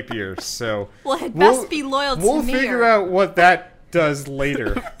rapier. So Well, it best be loyal to we'll me. figure out what that does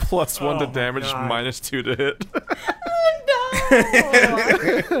later. +1 to Oh my damage, God. -2 to hit. Oh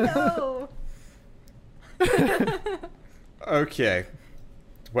no! Okay.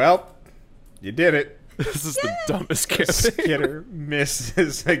 Well, you did it. This is the dumbest campaign. Skitter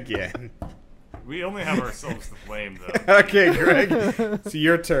misses again. We only have ourselves to blame, though. Okay, Greg, it's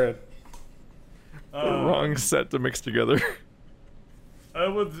your turn. Wrong set to mix together. I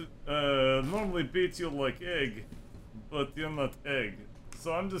would normally beat you like egg, but you're not egg,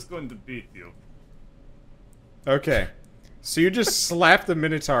 so I'm just going to beat you. Okay. So you just slap the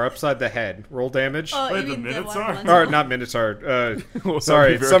Minotaur upside the head. Roll damage. Oh, Wait, you the mean Minotaur? water Or elemental. not Minotaur. Well, that'd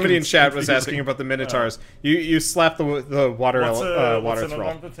Sorry, be very somebody in chat was confusing. asking about the Minotaurs. You slap the water What's an water thrall.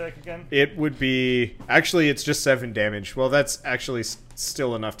 unarmed attack again? It would be actually it's just 7 damage. Well, that's actually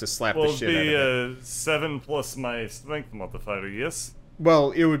still enough to slap Well, the it'd shit out be of it. 7 plus my strength modifier, yes? Well,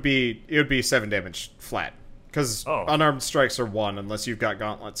 it would be 7 damage flat because Oh. unarmed strikes are 1 unless you've got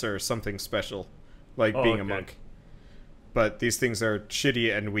gauntlets or something special like Oh, being a okay. monk. but these things are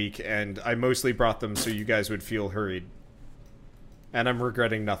shitty and weak, and I mostly brought them so you guys would feel hurried. And I'm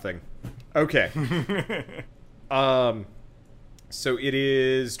regretting nothing. Okay. So it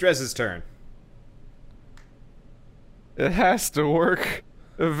is Drez's turn. It has to work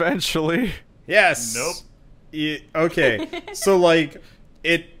eventually. Yes. Nope. Okay. So like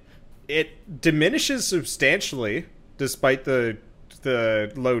it diminishes substantially despite the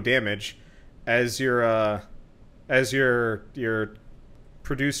low damage as your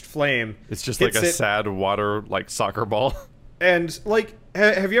produced flame. It's just like hits a it. sad water like soccer ball. And like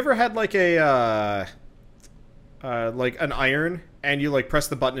have you ever had like a like an iron and you like press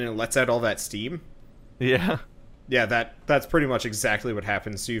the button and it lets out all that steam? Yeah. Yeah, that's pretty much exactly what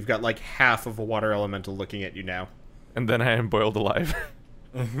happens. So you've got like half of a water elemental looking at you now. And then I am boiled alive.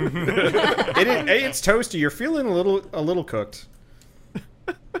 It's toasty. You're feeling a little cooked.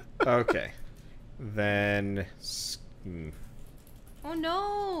 Okay. Then Oh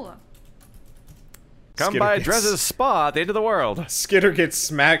no! Come Skitter by gets- Drez's spa at the end of the world. Skitter gets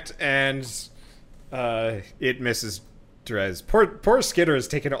smacked and it misses Drez. Poor Skitter has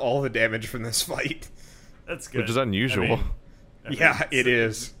taken all the damage from this fight. That's good. Which is unusual. I mean, Yeah, it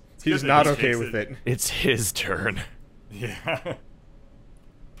is. good He's that not he okay takes with it. It's his turn. Yeah.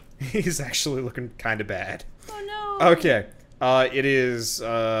 He's actually looking kind of bad. Oh no! Okay. It is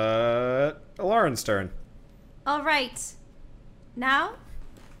Lauren's turn. All right. Now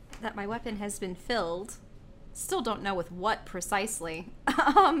that my weapon has been filled, still don't know with what precisely.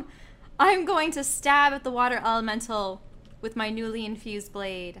 I'm going to stab at the water elemental with my newly infused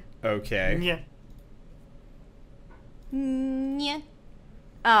blade. Okay. Yeah. Yeah.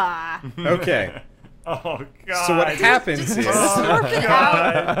 Ah. Okay. Oh god. So what happens is Slurp it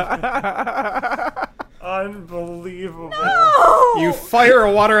out. Unbelievable. Oh! you fire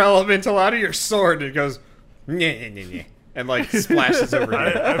a water elemental out of your sword and it goes nyeh, and like splashes over you.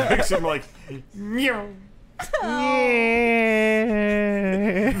 I picture him like, meow.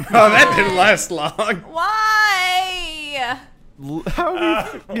 Oh, that didn't last long. Why?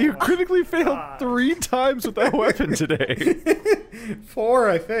 How you critically failed 3 times with that weapon today. 4,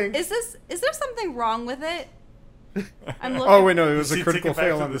 I think. Is there something wrong with it? I'm looking. Oh wait, no, it was So a you take critical it back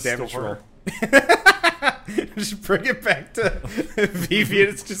fail to on the the damage store. roll. Just bring it back to Vivi, and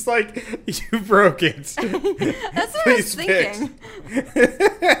it's just like you broke it. That's what I Please was fix. thinking.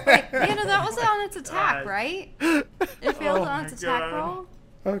 Yeah, no, that wasn't on its attack, God. right? It failed Oh on my its attack God. roll.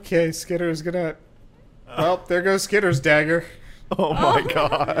 Okay, Skitter's gonna. Well, there goes Skitter's dagger. Oh my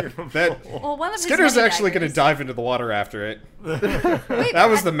god. That Well, one of his Skitter's many actually gonna daggers. dive into the water after it. Wait, That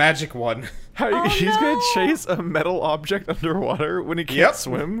was the magic one. How Oh, he's no. gonna chase a metal object underwater when he can't Yep.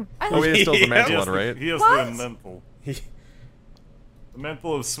 swim? I Oh, he still has the Yep. mantle He on, has right? He has What? the mental. He- The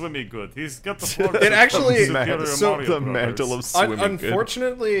mantle of swimming good. He's got the form. It actually- so the mantle of swimming. good.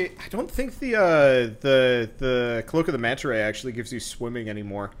 Unfortunately, I don't think the cloak of the manta ray actually gives you swimming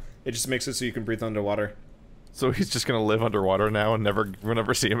anymore. It just makes it so you can breathe underwater. So he's just gonna live underwater now and we'll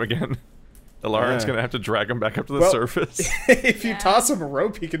never see him again. Alaran's Yeah. gonna have to drag him back up to the Well- surface. If you Yeah. toss him a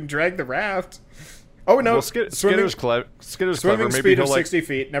rope, he can drag the raft. Oh no, Well, swimming, Skitter's clever. Skitter's swimming clever. Maybe speed he'll of like. 60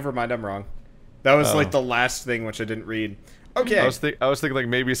 feet. Never mind, I'm wrong. That was Oh. like the last thing which I didn't read. Okay. I was thinking like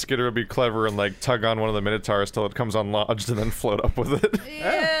maybe Skitter would be clever and like tug on one of the minotaurs till it comes unlodged and then float up with it.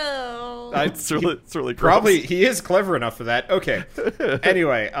 Ew. It's really gross. Probably he is clever enough for that. Okay.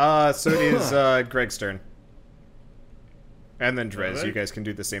 Anyway, so it is Greg's turn. And then Drez, Alright. you guys can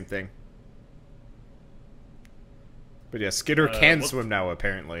do the same thing. But yeah, Skitter can what- swim now,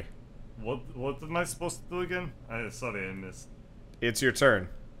 apparently. What am I supposed to do again? Sorry, I missed. It's your turn.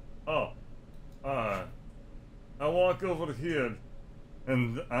 Oh. I walk over here,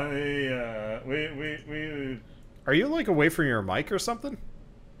 and we. Are you like away from your mic or something?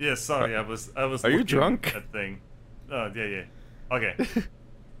 Yeah, sorry, I was. Are you looking drunk? At thing. Oh yeah. Okay.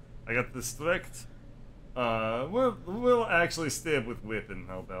 I got distracted. We'll actually stay with weapon.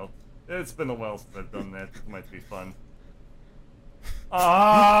 How about? It's been a while since I've done that. It might be fun.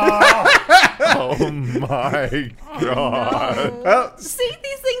 Ah! Oh my god. No. Well, See,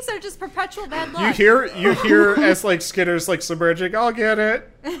 these things are just perpetual bad luck. you hear as like Skitter's like submerging. I'll get it.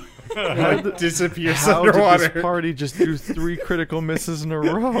 Like, disappears How did underwater. this party just do 3 critical misses in a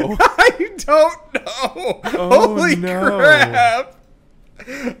row? I don't know. Oh, Holy no. crap!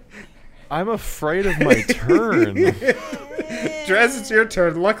 I'm afraid of my turn. Drez, it's your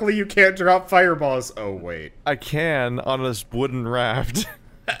turn. Luckily, you can't drop fireballs. Oh wait. I can on this wooden raft.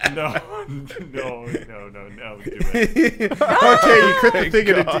 No, do it. Okay, you crit the Thank thing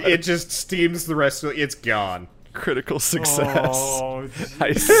and God. it just steams the rest of it. It's gone. Critical success. Oh,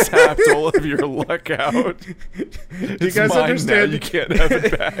 I sapped all of your luck out. Do It's you guys mine understand? Now. You can't have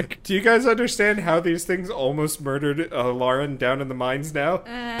it back. Do you guys understand how these things almost murdered Lauren down in the mines now?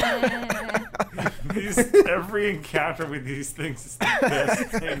 Every encounter with these things is the best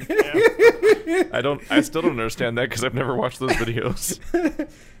thing ever. I still don't understand that because I've never watched those videos.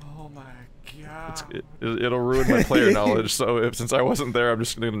 Oh my god. It'll ruin my player knowledge. So since I wasn't there, I'm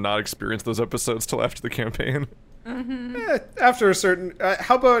just going to not experience those episodes till after the campaign. After a certain,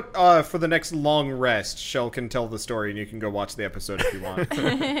 how about for the next long rest, Shell can tell the story and you can go watch the episode if you want.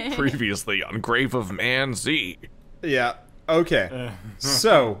 Previously on Grave of Man Z. Yeah. Okay.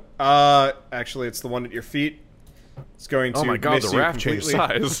 So, actually, it's the one at your feet. It's going to Oh my god, miss the you raft changed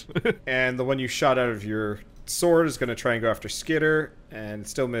completely. size. And the one you shot out of your sword is going to try and go after Skitter, and it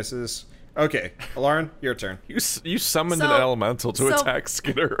still misses. Okay, Lauren, your turn. You summoned So- an elemental to so- attack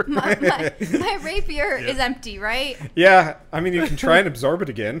Skitter. My rapier is empty, right? Yeah, I mean, you can try and absorb it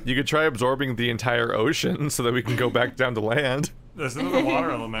again. You could try absorbing the entire ocean so that we can go back down to land. There's another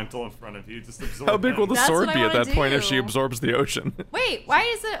water elemental in front of you. Just absorb How big will the That's sword what I be at wanna that point if she do. absorbs the ocean? Wait, why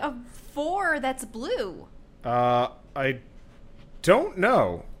is it a 4 that's blue? I don't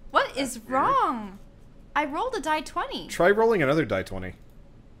know. What is wrong? I rolled a die 20. Try rolling another die 20.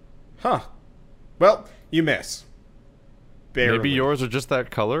 Huh. Well, you miss. Barely. Maybe yours are just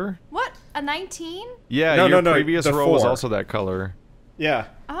that color? What? A 19? Yeah, No, your no, previous the roll was 4. also that color. Yeah.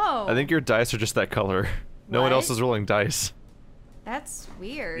 Oh. I think your dice are just that color. No one What? else is rolling dice. That's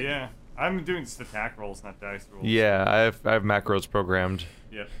weird. Yeah. I'm doing just attack rolls, not dice rolls. Yeah, I have macros programmed.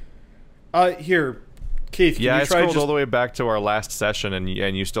 Yep. Here, Keith, can Yeah, you I try scrolled just... all the way back to our last session, and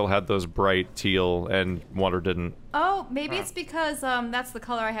you still had those bright teal, and Water didn't. Oh, maybe Huh. it's because that's the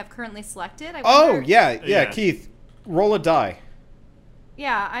color I have currently selected. I Oh, wonder- yeah, Yeah. Keith, roll a die.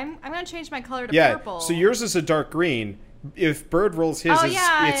 Yeah, I'm gonna change my color to Yeah, purple. so yours is a dark green. If Bird rolls his, Oh it's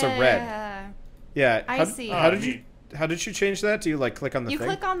yeah, a red. Yeah. I see. How Oh, did you... How did you change that? Do you, like, click on the You thing?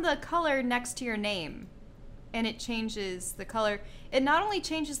 click on the color next to your name, and it changes the color. It not only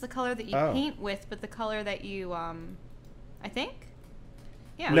changes the color that you Oh. paint with, but the color that you, I think?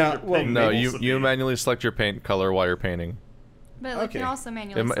 Yeah. No, Your well, pink No, rolls you would you be- manually select your paint color while you're painting. But like, you Okay. can also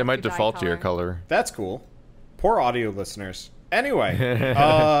manually It select might your dye default to your color. That's cool. Poor audio listeners. Anyway,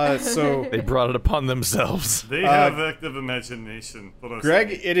 so... They brought it upon themselves. They have active imagination. For us.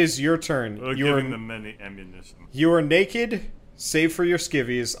 Greg, it is your turn. We're You are, giving them many ammunition. you are naked, save for your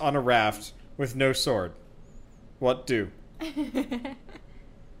skivvies, on a raft with no sword. What do?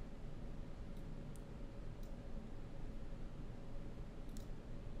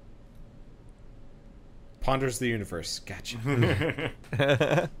 Ponders the universe. Gotcha.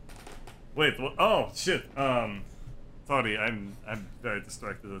 Wait, oh shit. Sorry, I'm very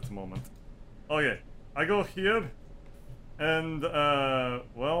distracted at the moment. Okay, I go here, and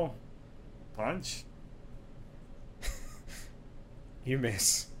well, punch. You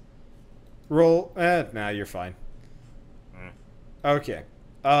miss. Roll. Nah, you're fine. Eh. Okay.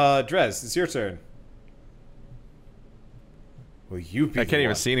 Drez, it's your turn. Will you be I the can't even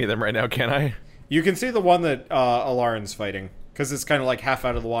one? see any of them right now, can I? You can see the one that Alarin's fighting, because it's kind of like half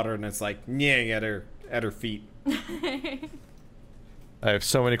out of the water and it's like nyang at her feet. I have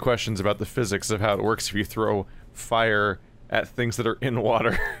so many questions about the physics of how it works if you throw fire at things that are in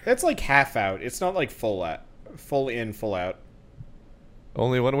water. It's like half out. It's not like full out, full in, full out.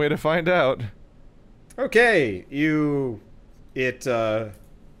 Only one way to find out. Okay, it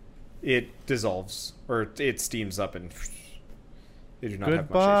dissolves or it steams up and they do not have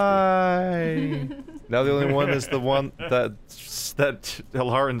much HP. Goodbye. Now the only one is the one that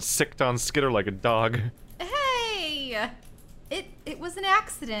Alarin sicked on Skitter like a dog. Hey! It was an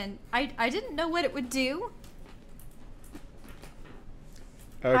accident. I didn't know what it would do.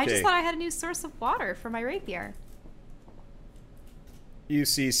 Okay. I just thought I had a new source of water for my rapier. You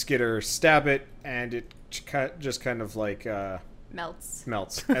see Skitter stab it, and it just kind of like Melts.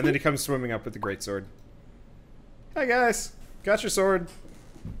 melts, and then he comes swimming up with the greatsword. Hi guys, got your sword.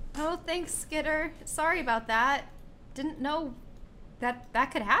 Oh, thanks, Skitter. Sorry about that. Didn't know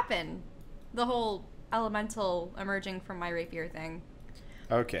that could happen. The whole elemental emerging from my rapier thing.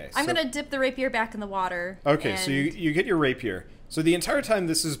 Okay. I'm so- gonna dip the rapier back in the water. Okay, so and you get your rapier. So the entire time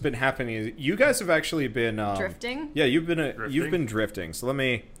this has been happening, you guys have actually been drifting. Yeah, you've been Drifting? drifting. So let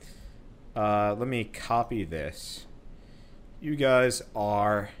me copy this. You guys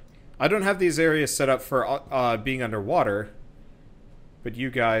are. I don't have these areas set up for being underwater, but you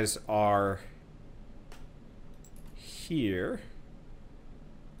guys are here.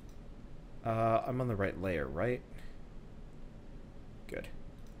 I'm on the right layer, right? Good.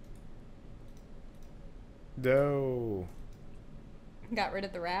 No. Got rid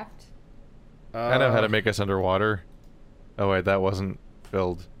of the raft. I know how to make us underwater. Oh wait, that wasn't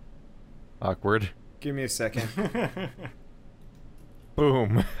filled. Awkward. Give me a second.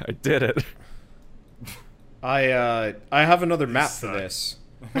 Boom. I did it. I have another map for suck. this,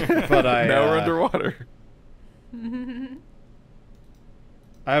 but Now we're underwater.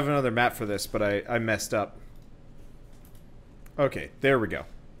 I have another map for this, but I messed up. Okay, there we go.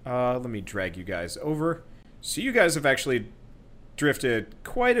 Let me drag you guys over. So you guys have actually drifted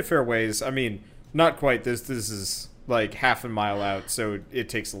quite a fair ways. I mean, not quite. This is like half a mile out, so it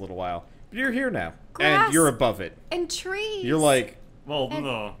takes a little while. But you're here now, Grass. and you're above it. And trees. You're like, Well, And-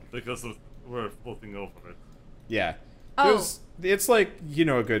 no, because we're floating over it. yeah. Oh. It's like, you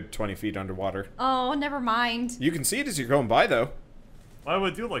know, a good 20 feet underwater. Oh, never mind. You can see it as you're going by, though. Why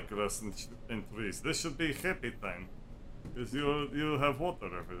would you like grass and trees? This should be happy time. Because you have water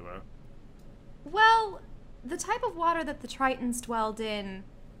everywhere. Well, the type of water that the Tritons dwelled in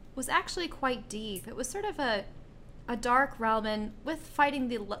was actually quite deep. It was sort of a dark realm, and with fighting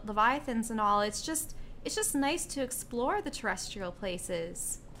the Leviathans and all, it's just nice to explore the terrestrial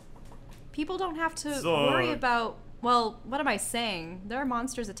places. People don't have to So- worry about, well, what am I saying? There are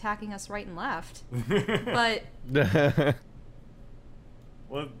monsters attacking us right and left. But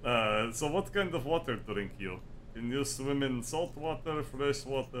So what kind of water drink you? Can you swim in salt water, fresh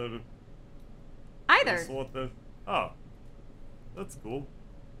water, either. ice water? Ah, that's cool.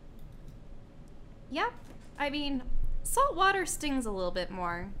 Yep. I mean, salt water stings a little bit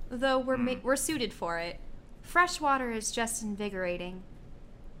more, though we're suited for it. Fresh water is just invigorating.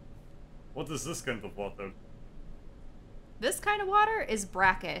 What is this kind of water? This kind of water is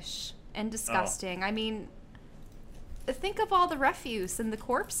brackish and disgusting. I mean, think of all the refuse and the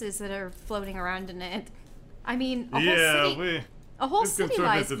corpses that are floating around in it. I mean, a whole city, a whole we've city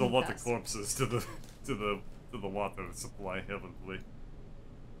lies contributed a lot beneath of us. corpses to the water supply, haven't we?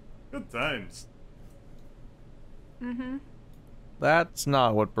 Good times. Mm-hmm. That's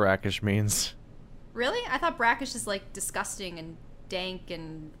not what brackish means. Really? I thought brackish is like disgusting and dank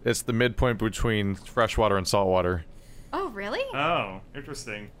and. It's the midpoint between freshwater and saltwater. Oh, really? Oh,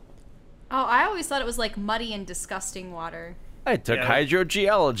 interesting. Oh, I always thought it was like muddy and disgusting water. I took Yeah.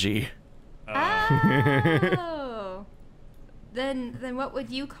 hydrogeology. Oh. Then what would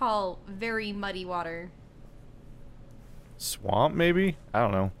you call very muddy water? Swamp, maybe? I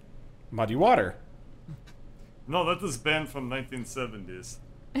don't know. Muddy water. No, that is banned from 1970s.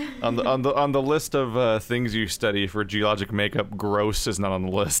 On the list of things you study for geologic makeup, gross is not on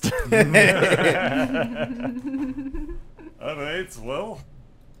the list. Alright, well.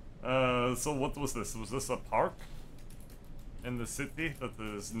 So what was this? Was this a park? In the city that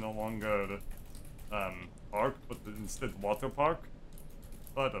is no longer, park, but instead water park?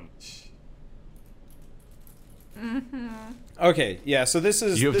 But, Okay, yeah, so this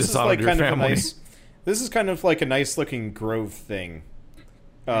is You have this is dishonored like your kind of a family. nice this is kind of like a nice looking grove thing.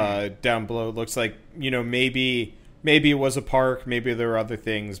 Down below it looks like, you know, maybe it was a park, maybe there were other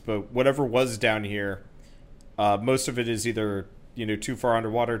things, but whatever was down here, most of it is either, you know, too far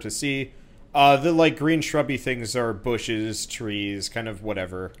underwater to see. The like green shrubby things are bushes, trees, kind of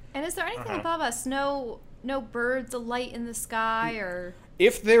whatever. And is there anything above us? No birds alight in the sky or.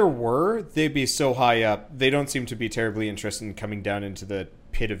 If there were, they'd be so high up. They don't seem to be terribly interested in coming down into the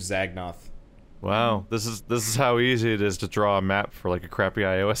pit of Zagnoth. Wow, this is how easy it is to draw a map for like a crappy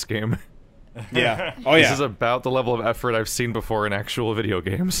iOS game. Yeah. Oh This yeah. is about the level of effort I've seen before in actual video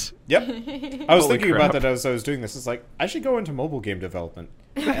games. Yep. I was Holy thinking about crap. that as I was doing this. It's like, I should go into mobile game development.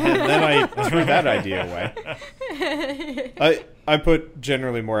 And then I threw that idea away. I put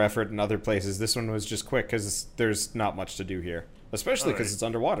generally more effort in other places. This one was just quick because there's not much to do here. Especially because Alright. it's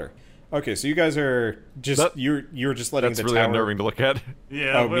underwater. Okay, so you guys are just... That- you're just letting That's the really tower... unnerving to look at.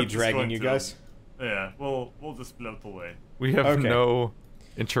 yeah, Oh, we're me just dragging going you to- guys? Yeah, we'll just float away. We have Okay. no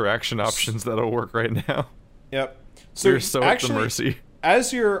interaction options that'll work right now. Yep. So We're so actually, at the mercy.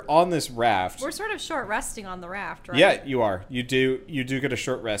 as you're on this raft... We're sort of short resting on the raft, right? Yeah, you are. You do get a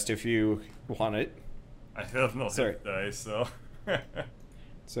short rest if you want it. I have no Sorry. hit die, so...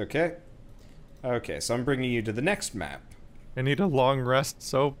 It's okay. Okay, so I'm bringing you to the next map. I need a long rest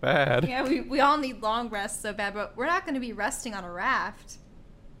so bad. Yeah, we all need long rests so bad, but we're not going to be resting on a raft.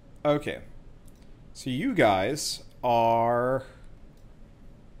 Okay. So you guys are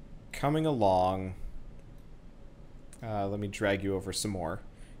coming along. Let me drag you over some more.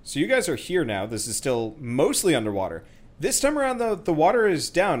 So you guys are here now. This is still mostly underwater. This time around, the water is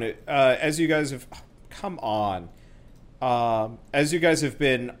down. As you guys have... come on. As you guys have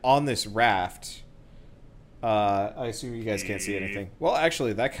been on this raft... I assume you guys can't see anything. Well,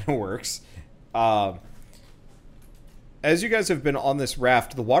 actually, that kind of works. as you guys have been on this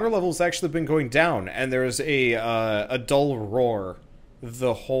raft, the water level's actually been going down, and there's a dull roar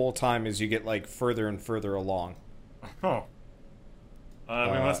the whole time as you get like further and further along. Oh. We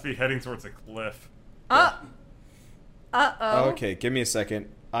must be heading towards a cliff. Uh-oh. Okay, give me a second.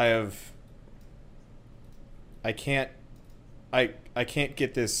 I can't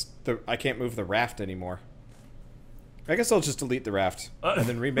get this. I can't move the raft anymore. I guess I'll just delete the raft and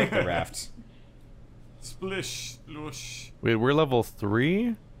then remake the raft. Splish, splush. Wait, we're level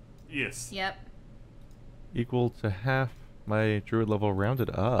 3? Yes. Yep. Equal to half my druid level rounded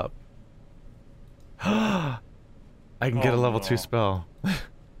up. I can get a level 2 spell.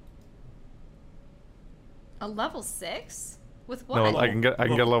 A level 6? With what? No, I can get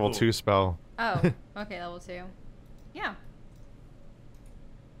a level 2 spell. Oh, okay, level 2. Yeah.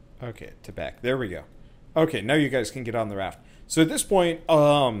 Okay, to back. There we go. Okay, now you guys can get on the raft. So at this point,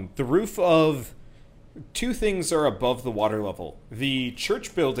 the roof of 2 things are above the water level. The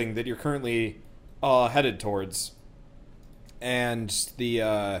church building that you're currently headed towards, and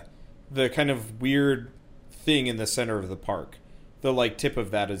the kind of weird thing in the center of the park. The like tip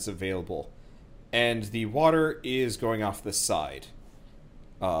of that is available. And the water is going off the side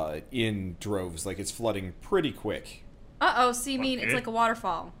in droves. Like, it's flooding pretty quick. Uh-oh, so you mean it's Okay. like a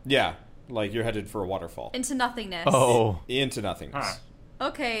waterfall? Yeah, like you're headed for a waterfall. Into nothingness. Oh. Into nothingness. Huh.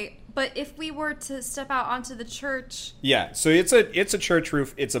 Okay, but if we were to step out onto the church Yeah, so it's a church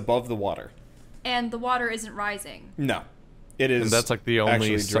roof. It's above the water. and the water isn't rising. No, it is. And that's like the only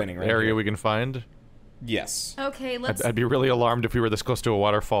actually draining right area here. we can find? Yes. Okay, let's I'd be really alarmed if we were this close to a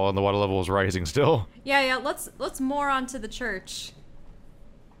waterfall and the water level was rising still. Yeah, let's moor onto the church.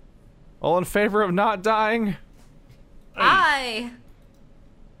 All in favor of not dying? Aye.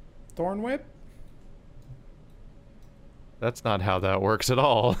 Thorn whip. That's not how that works at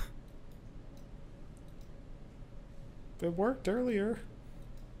all. It worked earlier.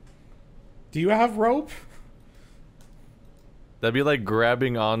 Do you have rope? That'd be like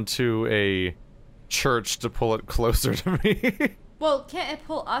grabbing onto a church to pull it closer to me. I Well, can't it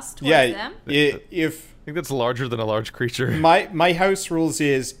pull us towards Yeah. them? If think that's larger than a large creature. my house rules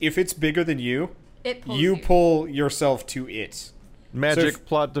is if it's bigger than you, It pulls you pull yourself to it. Magic, if-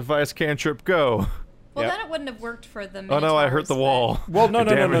 plot device, cantrip, go. Well, Yep. then it wouldn't have worked for the Oh no, I hurt the Minotaurs, wall. Well, no, I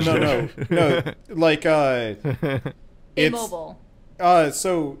no, no, no, no, no, damaged no. it. Like, but it's immobile.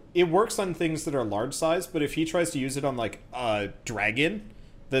 so it works on things that are large size, but if he tries to use it on like a dragon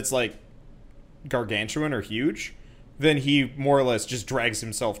that's like gargantuan or huge, then he more or less just drags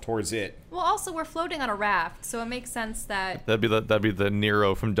himself towards it. Well, also we're floating on a raft, so it makes sense that That'd be the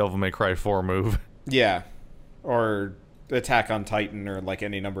Nero from Devil May Cry 4 move. Yeah, or Attack on Titan, or like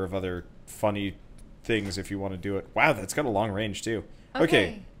any number of other funny things if you want to do it. Wow, that's got a long range too.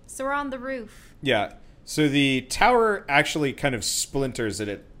 Okay. So we're on the roof. Yeah. So the tower actually kind of splinters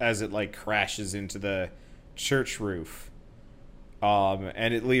as it like crashes into the church roof.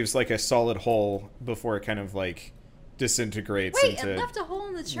 And it leaves like a solid hole before it kind of like disintegrates Wait, into it left a hole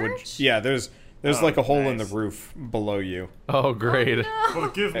in the wood. church? Yeah, there's Oh, like a hole in the nice. roof below you. Oh, great. Oh, no.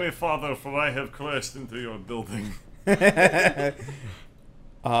 Forgive me, Father, for I have crashed into your building.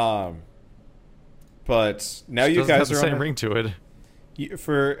 But now you Doesn't have guys the are same on ring to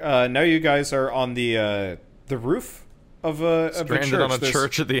it. now you guys are on the roof of a Stranded church. on a There's-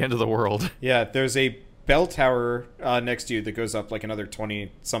 church at the end of the world. Yeah, there's a bell tower next to you that goes up like another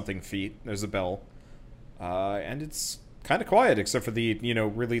 20-something feet. There's a bell. And it's kind of quiet, except for the,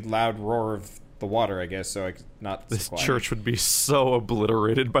 really loud roar of the water, I guess, so not so This quiet. church would be so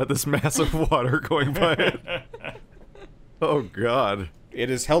obliterated by this massive water going by it. Oh god. It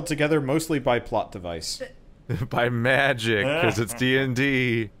is held together mostly by plot device. By magic, because it's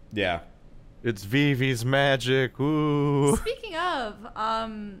D&D. Yeah. It's Vivi's magic. Ooh. Speaking of,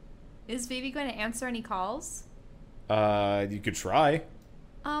 is Vivi going to answer any calls? You could try.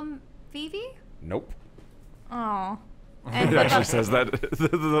 Vivi? Nope. Oh. It actually says that.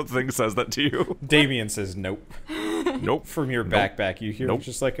 The thing says that to you. Damien says nope. Nope. From your Nope. backpack, you hear Nope.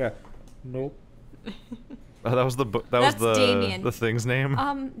 just like a nope. Oh, that was That's Damien. the thing's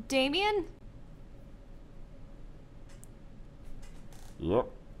name. Damien? Yep.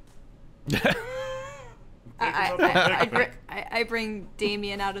 I bring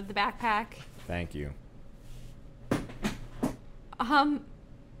Damien out of the backpack. Thank you.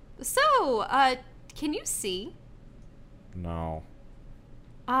 So, can you see? No.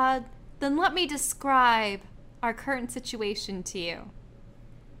 Then let me describe our current situation to you.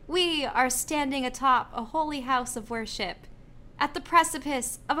 We are standing atop a holy house of worship, at the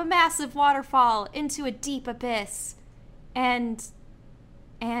precipice of a massive waterfall into a deep abyss. And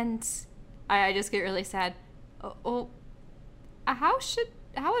I just get really sad.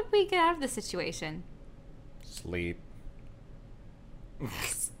 how would we get out of this situation? Sleep.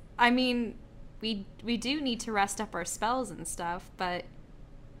 I mean, we do need to rest up our spells and stuff, but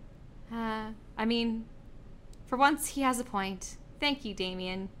I mean, for once he has a point. Thank you,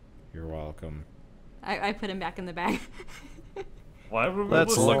 Damien. You're welcome. I put him back in the bag. Why would we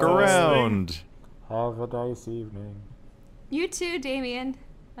Let's listen look to this around. Have a nice evening. You too, Damien.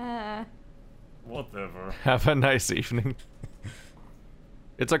 thing? Whatever. Have a nice evening.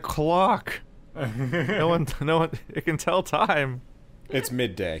 It's a clock. No one, it can tell time. It's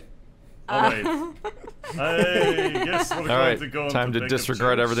midday. Alright. I guess we're All going right, to go time into to Backup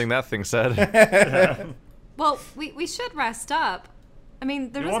disregard Church. everything that thing said. Well, we should rest up. I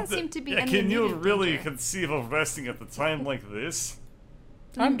mean, there You doesn't want the- seem to be yeah, any can you immediate really danger. conceive of resting at the time like this?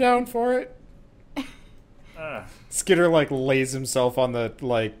 I'm down for it. Ah, Skitter like lays himself on the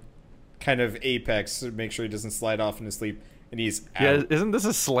like kind of apex to make sure he doesn't slide off into sleep, and he's out. Yeah, isn't this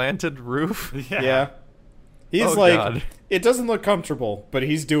a slanted roof? Yeah. He's Oh, like, God. it doesn't look comfortable, but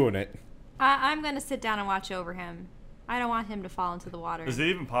he's doing it. I'm gonna sit down and watch over him. I don't want him to fall into the water. Is it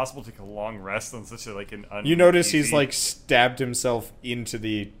even possible to take a long rest on such a like an You notice he's uneasy- like stabbed himself into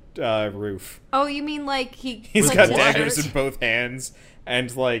the roof. Oh, you mean like he? He's like, got his daggers shirt? in both hands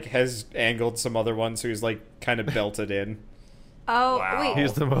and like has angled some other ones, so he's like kind of belted in. Oh Wow. wait.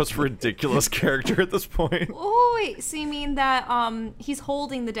 He's the most ridiculous character at this point. Oh wait. So you mean that he's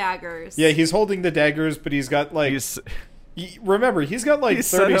holding the daggers? Yeah, he's holding the daggers, but he's got like remember he's got like He's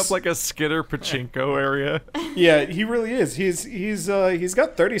 30 set up like a Skitter pachinko area. Yeah, he really is. He's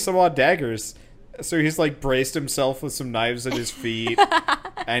got 30 some odd daggers. So he's like braced himself with some knives at his feet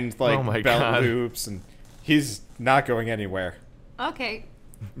and like Oh my belt God. loops, and he's not going anywhere. Okay.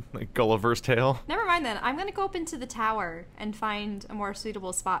 Like Gulliver's Tale. Never mind then. I'm gonna go up into the tower and find a more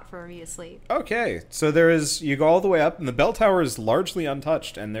suitable spot for me to sleep. Okay, so you go all the way up, and the bell tower is largely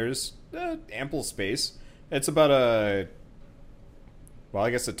untouched, and there's ample space. It's about I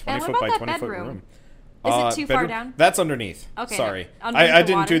guess a 20 And what foot by about that 20 foot bedroom? room. Is it too far down? That's underneath. Okay, Sorry. underneath I the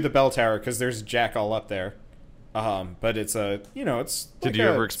didn't do water? the bell tower because there's Jack all up there. But it's it's. Did like you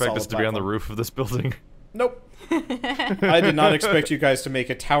a ever expect us solid to be on the platform. roof of this building? Nope. I did not expect you guys to make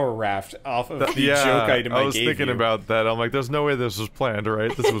a tower raft off of the joke item I was gave thinking you. about that. I'm like, there's no way this was planned,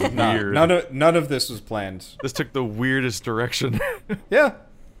 right? This was Nah, weird. none of this was planned. This took the weirdest direction. Yeah.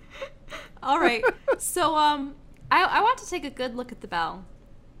 All right. So I want to take a good look at the bell.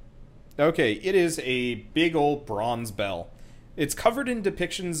 Okay, it is a big old bronze bell. It's covered in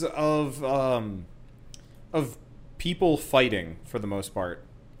depictions of people fighting for the most part.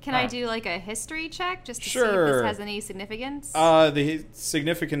 Can I do like a history check just to see if Sure. this has any significance? The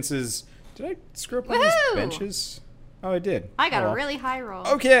significance is. Did I screw up on these Woohoo! benches? Oh, I did. I got Oh, a well. really high roll.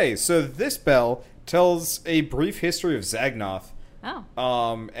 Okay, so this bell tells a brief history of Zagnoth.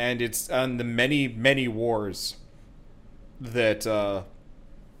 Oh. And it's on the many wars that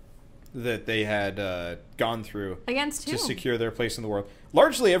that they had gone through Against who? to secure their place in the world.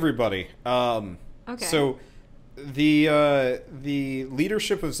 Largely everybody. Okay. So the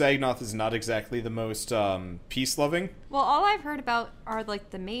leadership of Zagnoth is not exactly the most peace loving. Well, all I've heard about are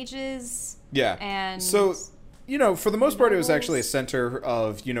like the mages. Yeah. And so, for the most part, it was nobles. actually a center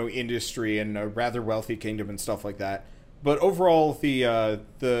of, industry and a rather wealthy kingdom and stuff like that. But overall,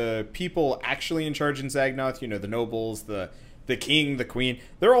 the people actually in charge in Zagnoth, the nobles, the king, the queen,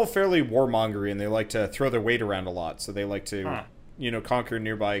 they're all fairly warmongery, and they like to throw their weight around a lot. So they like to, conquer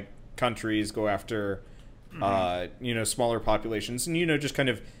nearby countries, go after, smaller populations, and, just kind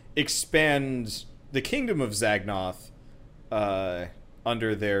of expand the kingdom of Zagnoth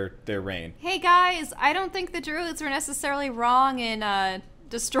under their reign. Hey guys, I don't think the druids were necessarily wrong in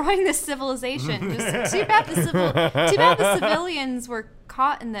destroying this civilization. Just too bad the civilians were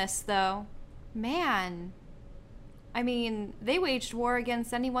caught in this, though. Man, I mean, they waged war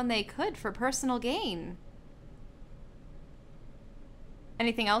against anyone they could for personal gain.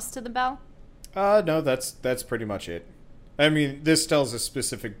 Anything else to the bell? No, that's pretty much it. I mean, this tells a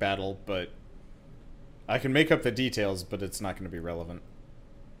specific battle, but I can make up the details, but it's not going to be relevant.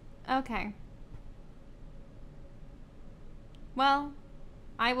 Okay. Well,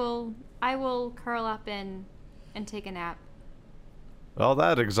 I will curl up and take a nap. Well,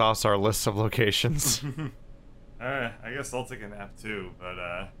 that exhausts our list of locations. Alright, I guess I'll take a nap too,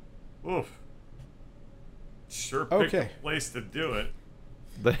 but oof. Sure picked Okay. a place to do it.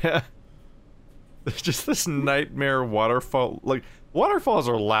 There's just this nightmare waterfall. Like, waterfalls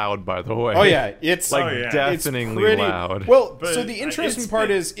are loud, by the way. Oh yeah, it's Like, Oh, yeah. it's deafeningly pretty loud. Well, But so the interesting it's part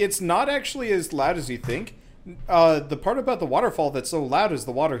big. is it's not actually as loud as you think. The part about the waterfall that's so loud is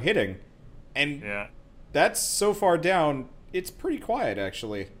the water hitting, and Yeah. that's so far down. it's pretty quiet,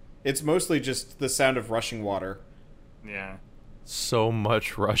 actually. It's mostly just the sound of rushing water. Yeah. So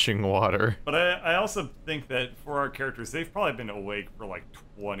much rushing water. But I also think that for our characters, they've probably been awake for like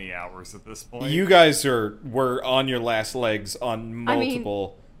 20 hours at this point. You guys were on your last legs on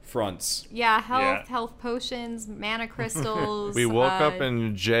multiple fronts. Yeah, health, Yeah. health potions, mana crystals. We woke up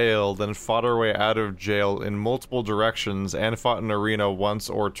in jail, then fought our way out of jail in multiple directions, and fought an arena once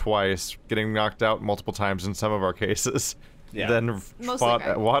or twice, getting knocked out multiple times in some of our cases. Yeah. Then Mostly fought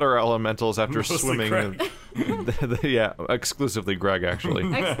Greg. water elementals after Mostly swimming. Greg. Yeah, exclusively Greg, actually.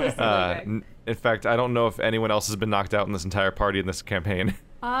 Exclusively Greg. In fact, I don't know if anyone else has been knocked out in this entire party in this campaign.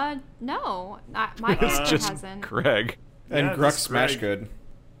 No. My It's character just hasn't. Greg. And Yeah, Grux just smash Greg. good.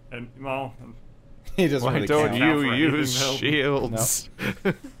 And, well, He doesn't Why really don't count. you for use anything, shields?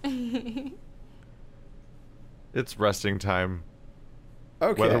 It's resting time.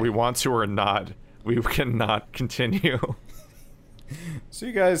 Okay. Whether we want to or not, we cannot continue. So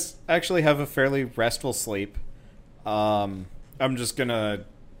you guys actually have a fairly restful sleep. I'm just gonna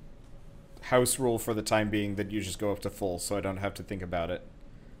house rule for the time being that you just go up to full, so I don't have to think about it.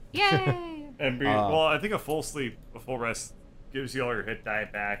 Yay! well, I think a full sleep, a full rest, gives you all your hit die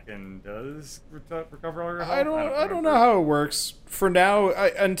back and does recover all your health. I don't remember. know how it works. For now,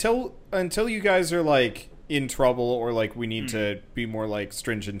 until you guys are like in trouble or like we need to be more like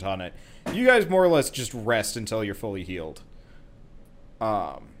stringent on it, you guys more or less just rest until you're fully healed.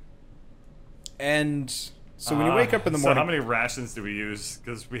 And so when you wake up in the morning, So how many rations do we use?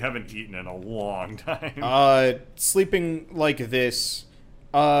 Because we haven't eaten in a long time. sleeping like this,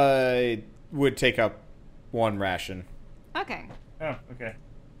 would take up one ration. Okay. Oh, okay.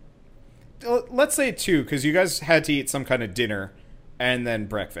 Let's say two, because you guys had to eat some kind of dinner and then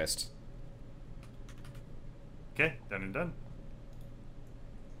breakfast. Okay, done and done.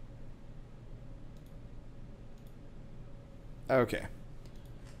 Okay.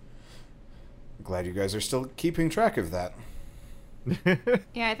 Glad you guys are still keeping track of that.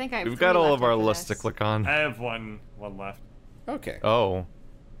 Yeah, I think I. We've got all of our lists to click on. I have one left. Okay. Oh.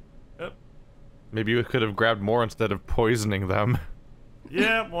 Yep. Maybe we could have grabbed more instead of poisoning them.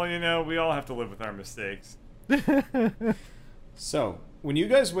 Yeah, well, you know, we all have to live with our mistakes. So, when you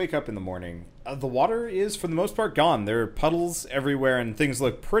guys wake up in the morning, the water is, for the most part, gone. There are puddles everywhere, and things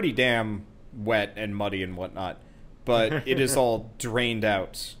look pretty damn wet and muddy and whatnot. But it is all drained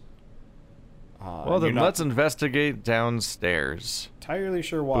out. Well, then you're not let's investigate downstairs. entirely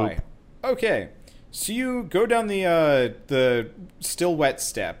sure why. Okay, so you go down the still wet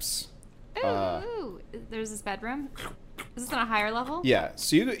steps. Ooh, there's this bedroom. Is this on a higher level? Yeah,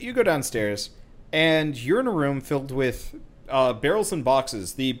 so you go downstairs, and you're in a room filled with barrels and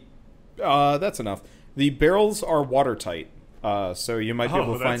boxes. That's enough. The barrels are watertight, so you might be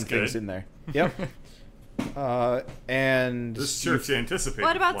able to find that's things good. in there. Yep. And This church anticipated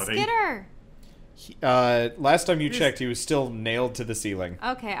What about flooding. Skitter? last time you checked, he was still nailed to the ceiling.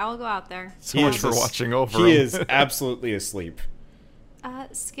 Okay, I'll go out there. So He much is for as- watching over He him. is absolutely asleep.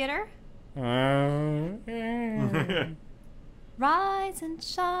 Skitter, rise and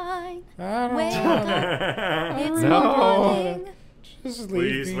shine. Wake up, it's No. morning. Just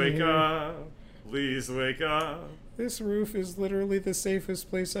leave Please me wake here. up. Please wake up. This roof is literally the safest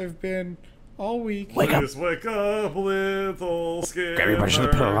place I've been all week. Please wake up, little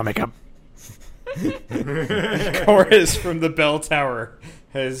Skipper. make up. Chorus from the bell tower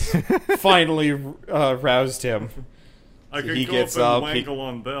has finally roused him. I can He go gets up up, and wankle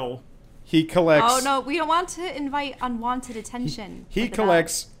on Bell. He collects. Oh no, we don't want to invite unwanted attention. He with the bell.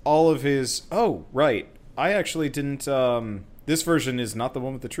 collects all of his. Oh, right. I actually didn't. This version is not the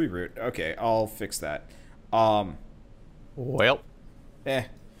one with the tree root. Okay, I'll fix that. Well, It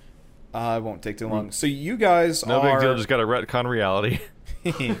won't take too long. So you guys no are. big deal. Just gotta retcon reality.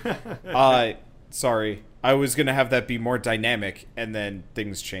 Sorry. I was gonna have that be more dynamic, and then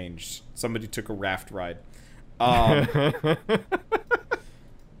things changed. Somebody took a raft ride.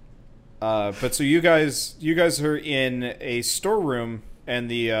 But so you guys are in a storeroom and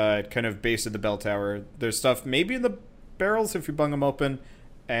the kind of base of the bell tower. There's stuff maybe in the barrels if you bung them open,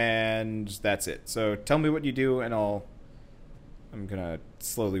 and that's it. So tell me what you do, and I'm gonna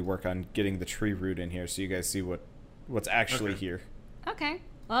slowly work on getting the tree root in here so you guys see what's actually Okay. here. Okay.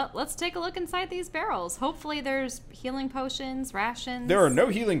 Well, let's take a look inside these barrels. Hopefully there's healing potions, rations. There are no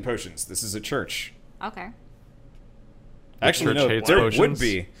healing potions. This is a church. Okay. Actually, church no, hates there potions? would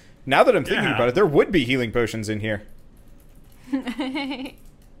be. Now that I'm thinking Yeah. about it, there would be healing potions in here.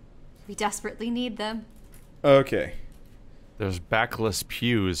 We desperately need them. Okay. There's backless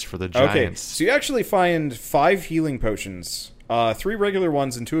pews for the Okay, giants. so you actually find 5 healing potions. 3 regular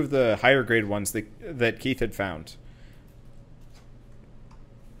ones and 2 of the higher grade ones that Keith had found.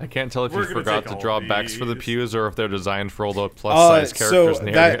 I can't tell if We're you gonna forgot take to all draw backs for the these. pews or if they're designed for all the plus-size characters so in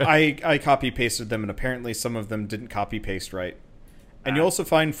the that area. I copy pasted them, and apparently some of them didn't copy paste right. And you Ah. also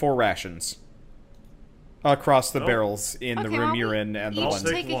find 4 rations across the Oh. barrels in the Okay, room well, you're we in, and the each I'll one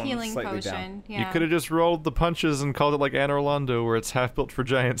take take a one healing slightly potion. down. Yeah. You could have just rolled the punches and called it like Anne Orlando, where it's half built for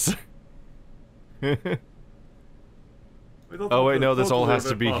giants. Oh, wait, no, this all has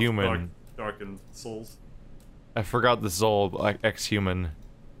to be human. Darkened souls. I forgot this is all like ex-human.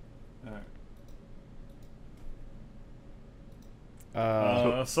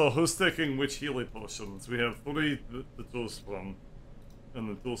 So who's taking which healing potions? We have 3 to choose from, and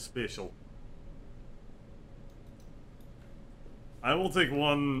the 2 special. I will take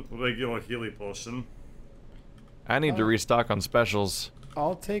 1 regular healing potion. I need to restock on specials.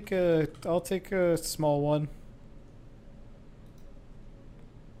 I'll take a small one.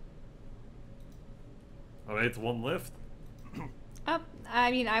 Alright, 1 left. Oh,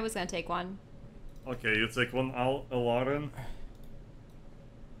 I mean, I was gonna take one. Okay, you take 1 Alarin.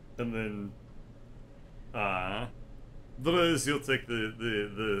 And then Drez, you'll take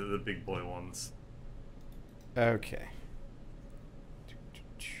the big boy ones. Okay.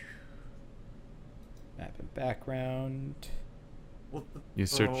 Map and background. What the You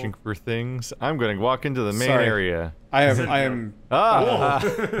searching for things? I'm going to walk into the main Sorry. area. I Is it am. Ah!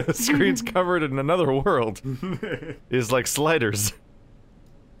 Whoa. The screen's covered in another world. It's like sliders.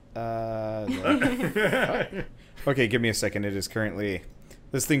 Okay, give me a second. It is currently.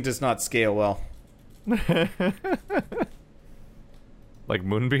 This thing does not scale well. Like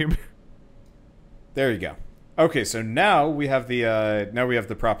Moonbeam? There you go. Okay, so now we have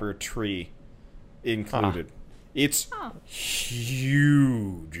the proper tree included. It's Oh.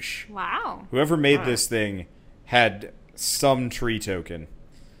 huge. Wow. Whoever made this thing had some tree token.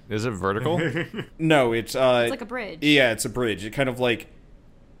 Is it vertical? No, it's It's like a bridge. yeah, it's a bridge. It kind of like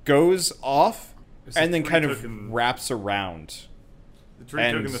goes off It's a and then tree kind of token. wraps around. The tree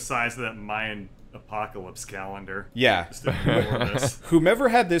And- took the size of that Mayan apocalypse calendar. Yeah. Just ignore this. Whomever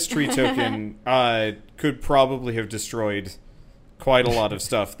had this tree token could probably have destroyed quite a lot of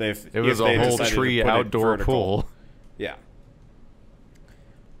stuff. It was a whole tree outdoor pool. Yeah.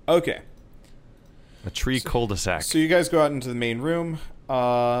 Okay. A tree cul-de-sac. So you guys go out into the main room.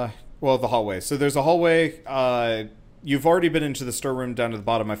 Well, the hallway. So there's a hallway. You've already been into the storeroom down to the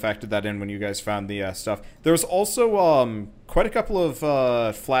bottom. I factored that in when you guys found the stuff. There's also quite a couple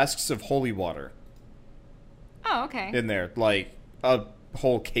of flasks of holy water Oh, okay. in there. Like, a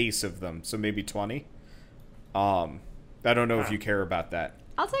whole case of them. So maybe 20. I don't know if you care about that.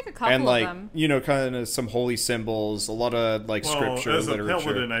 I'll take a couple And, like, of them. you know, kind of some holy symbols. A lot of, like, Well, scripture, as a literature.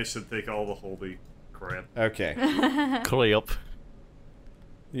 paladin, I should take all the holy crap. Okay. Clip.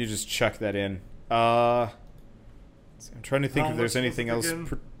 You just chuck that in. I'm trying to think How if there's much was anything it else.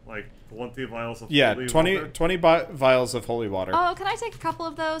 again? Like 20 vials of Yeah, holy 20, water? 20 vials of holy water. Oh, can I take a couple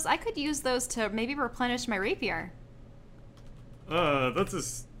of those? I could use those to maybe replenish my rapier. That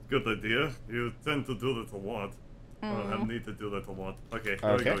is good idea. You tend to do that a lot. I need to do that a lot. Okay,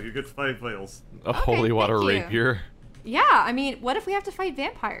 there we Okay. go. You get 5 vials. A holy water thank you. rapier. Yeah, I mean, what if we have to fight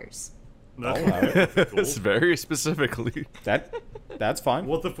vampires? I'll allow it. It's very specifically. That's fine.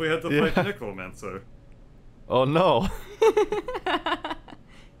 What if we had to Yeah. fight Necromancer? Oh no.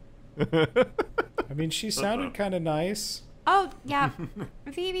 I mean, she sounded kind of nice. Oh, yeah.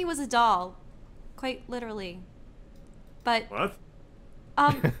 Phoebe was a doll. Quite literally. But, What?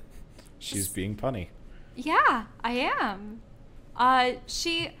 She's being punny. yeah, I am.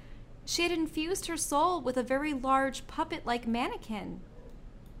 She had infused her soul with a very large puppet-like mannequin.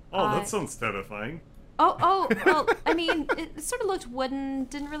 Oh, Uh, that sounds terrifying. Oh, well, I mean, it sort of looked wooden,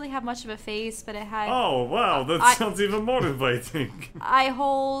 didn't really have much of a face, but it had Oh, wow, that I- sounds even more inviting. eye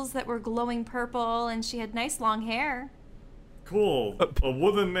holes that were glowing purple, and she had nice long hair. Cool. A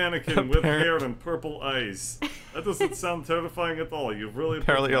wooden mannequin with Appar- hair and purple eyes. That doesn't sound terrifying at all. You've really put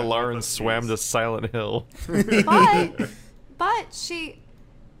Apparently, my heart Alarin at swam to ease. Silent Hill. But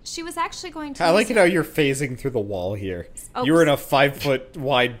she was actually going to I like use it how you're phasing through the wall here. Oh, You were in a 5-foot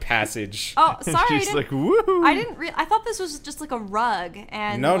wide passage. Oh, sorry, She's like, woo! I didn't. I thought this was just like a rug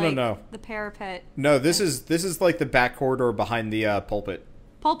and No, like, no. the parapet No, this is like the back corridor behind the pulpit.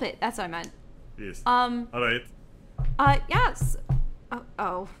 pulpit. That's what I meant. Yes. Alright. Yes.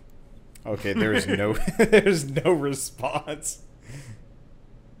 Oh. Okay, there's no there's no response.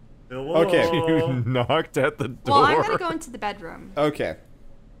 Hello? Okay. You knocked at the door. Well, I'm gonna go into the bedroom. Okay.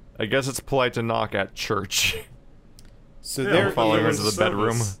 I guess it's polite to knock at church. So Yeah, there I'm following her you're to in the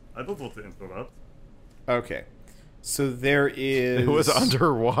bedroom. service. I don't want to interrupt. Okay. So there is... It was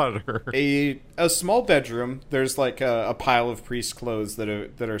underwater. a small bedroom. There's like a pile of priest clothes that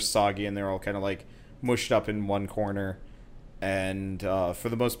are soggy, and they're all kind of like mushed up in one corner. And for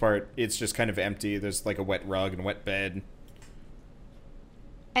the most part, it's just kind of empty. There's like a wet rug and a wet bed.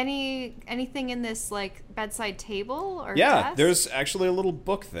 Anything in this like bedside table or Yeah, desk? there's actually a little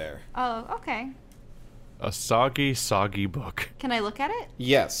book there. Oh, okay. A soggy book. Can I look at it?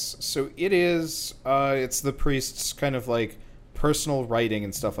 Yes, so it is. It's the priest's kind of like personal writing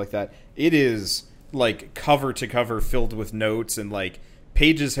and stuff like that. It is like cover to cover filled with notes, and like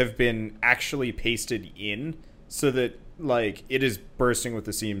pages have been actually pasted in so that like it is bursting with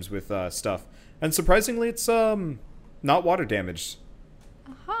the seams with stuff. And surprisingly, it's not water damaged.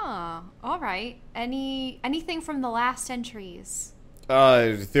 Huh. All right. Anything from the last entries?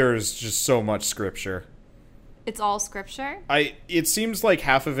 There's just so much scripture. It's all scripture? It seems like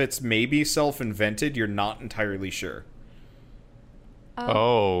half of it's maybe self-invented. You're not entirely sure.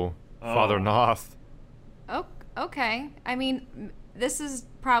 Oh, Father Noth. Oh, okay. I mean, this is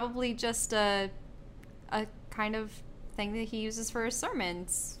probably just a kind of thing that he uses for his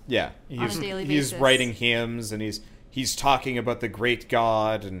sermons. Yeah, On a daily he's basis. writing hymns, and he's talking about the great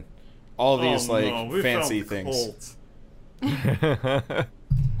God and all these fancy things.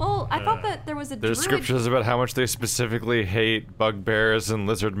 Well, I thought that there was a There's druid... scriptures about how much they specifically hate bugbears and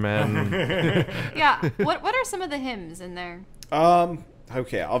lizard men. Yeah. What are some of the hymns in there?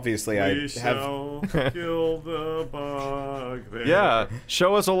 Okay, obviously I We have... shall kill the bugbear. Yeah,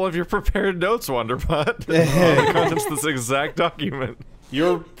 show us all of your prepared notes, Wonderbutt. The contents of this exact document.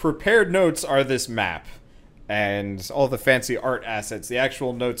 Your prepared notes are this map, and all the fancy art assets. The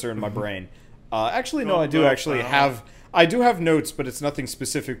actual notes are in my brain. Actually, no, I do actually have... I do have notes, but it's nothing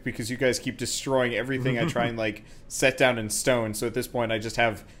specific because you guys keep destroying everything I try and, like, set down in stone. So at this point, I just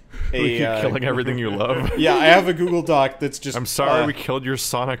have a... We keep killing everything you love. Yeah, I have a Google Doc that's just... I'm sorry we killed your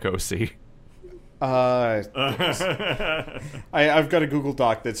Sonic OC. I've got a Google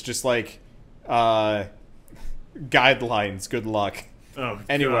Doc that's just, like, guidelines. Good luck. Oh,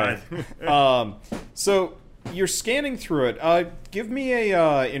 Anyway, God. so you're scanning through it. Give me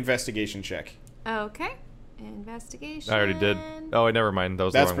a investigation check. Okay. Investigation. I already did. Oh, never mind. That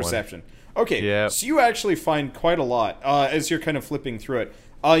was That's the wrong perception. Okay, Yep. so you actually find quite a lot as you're kind of flipping through it.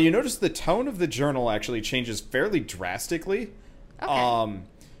 You notice the tone of the journal actually changes fairly drastically. Okay.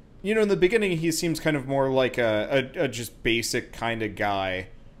 You know, in the beginning, he seems kind of more like a just basic kind of guy,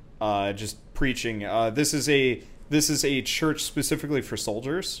 just preaching. This is a church specifically for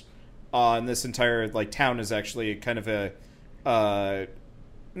soldiers, and this entire like town is actually kind of a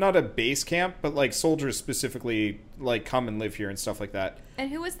not a base camp, but like soldiers specifically like come and live here and stuff like that.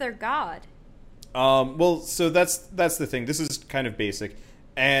 And who is their god? Well, so that's the thing. This is kind of basic,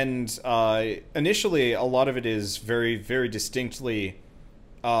 and initially a lot of it is very, very distinctly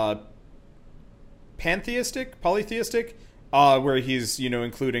pantheistic, polytheistic, where he's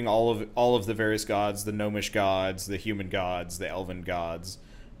including all of the various gods, the gnomish gods, the human gods, the elven gods,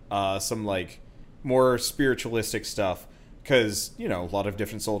 some like more spiritualistic stuff, because a lot of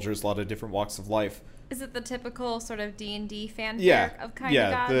different soldiers, a lot of different walks of life. Is it the typical sort of D&D fanfare Yeah, of kind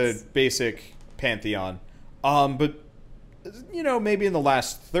of gods? the basic pantheon. But maybe in the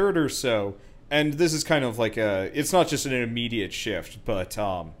last third or so, and this is kind of like it's not just an immediate shift, but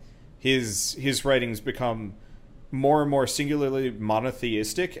his writings become more and more singularly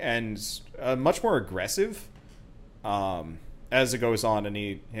monotheistic and much more aggressive as it goes on, and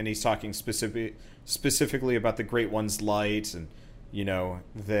he's talking specifically about the Great One's light, and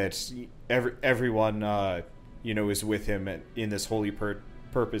that everyone is with him in this holy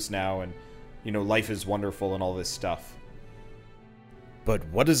purpose now, and life is wonderful and all this stuff. But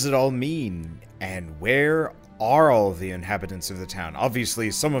what does it all mean, and where are all the inhabitants of the town? Obviously,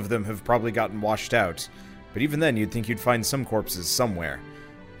 some of them have probably gotten washed out, but even then, you'd think you'd find some corpses somewhere.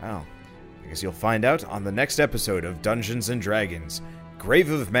 Well, I guess you'll find out on the next episode of Dungeons & Dragons: Grave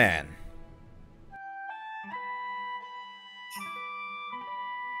of Man.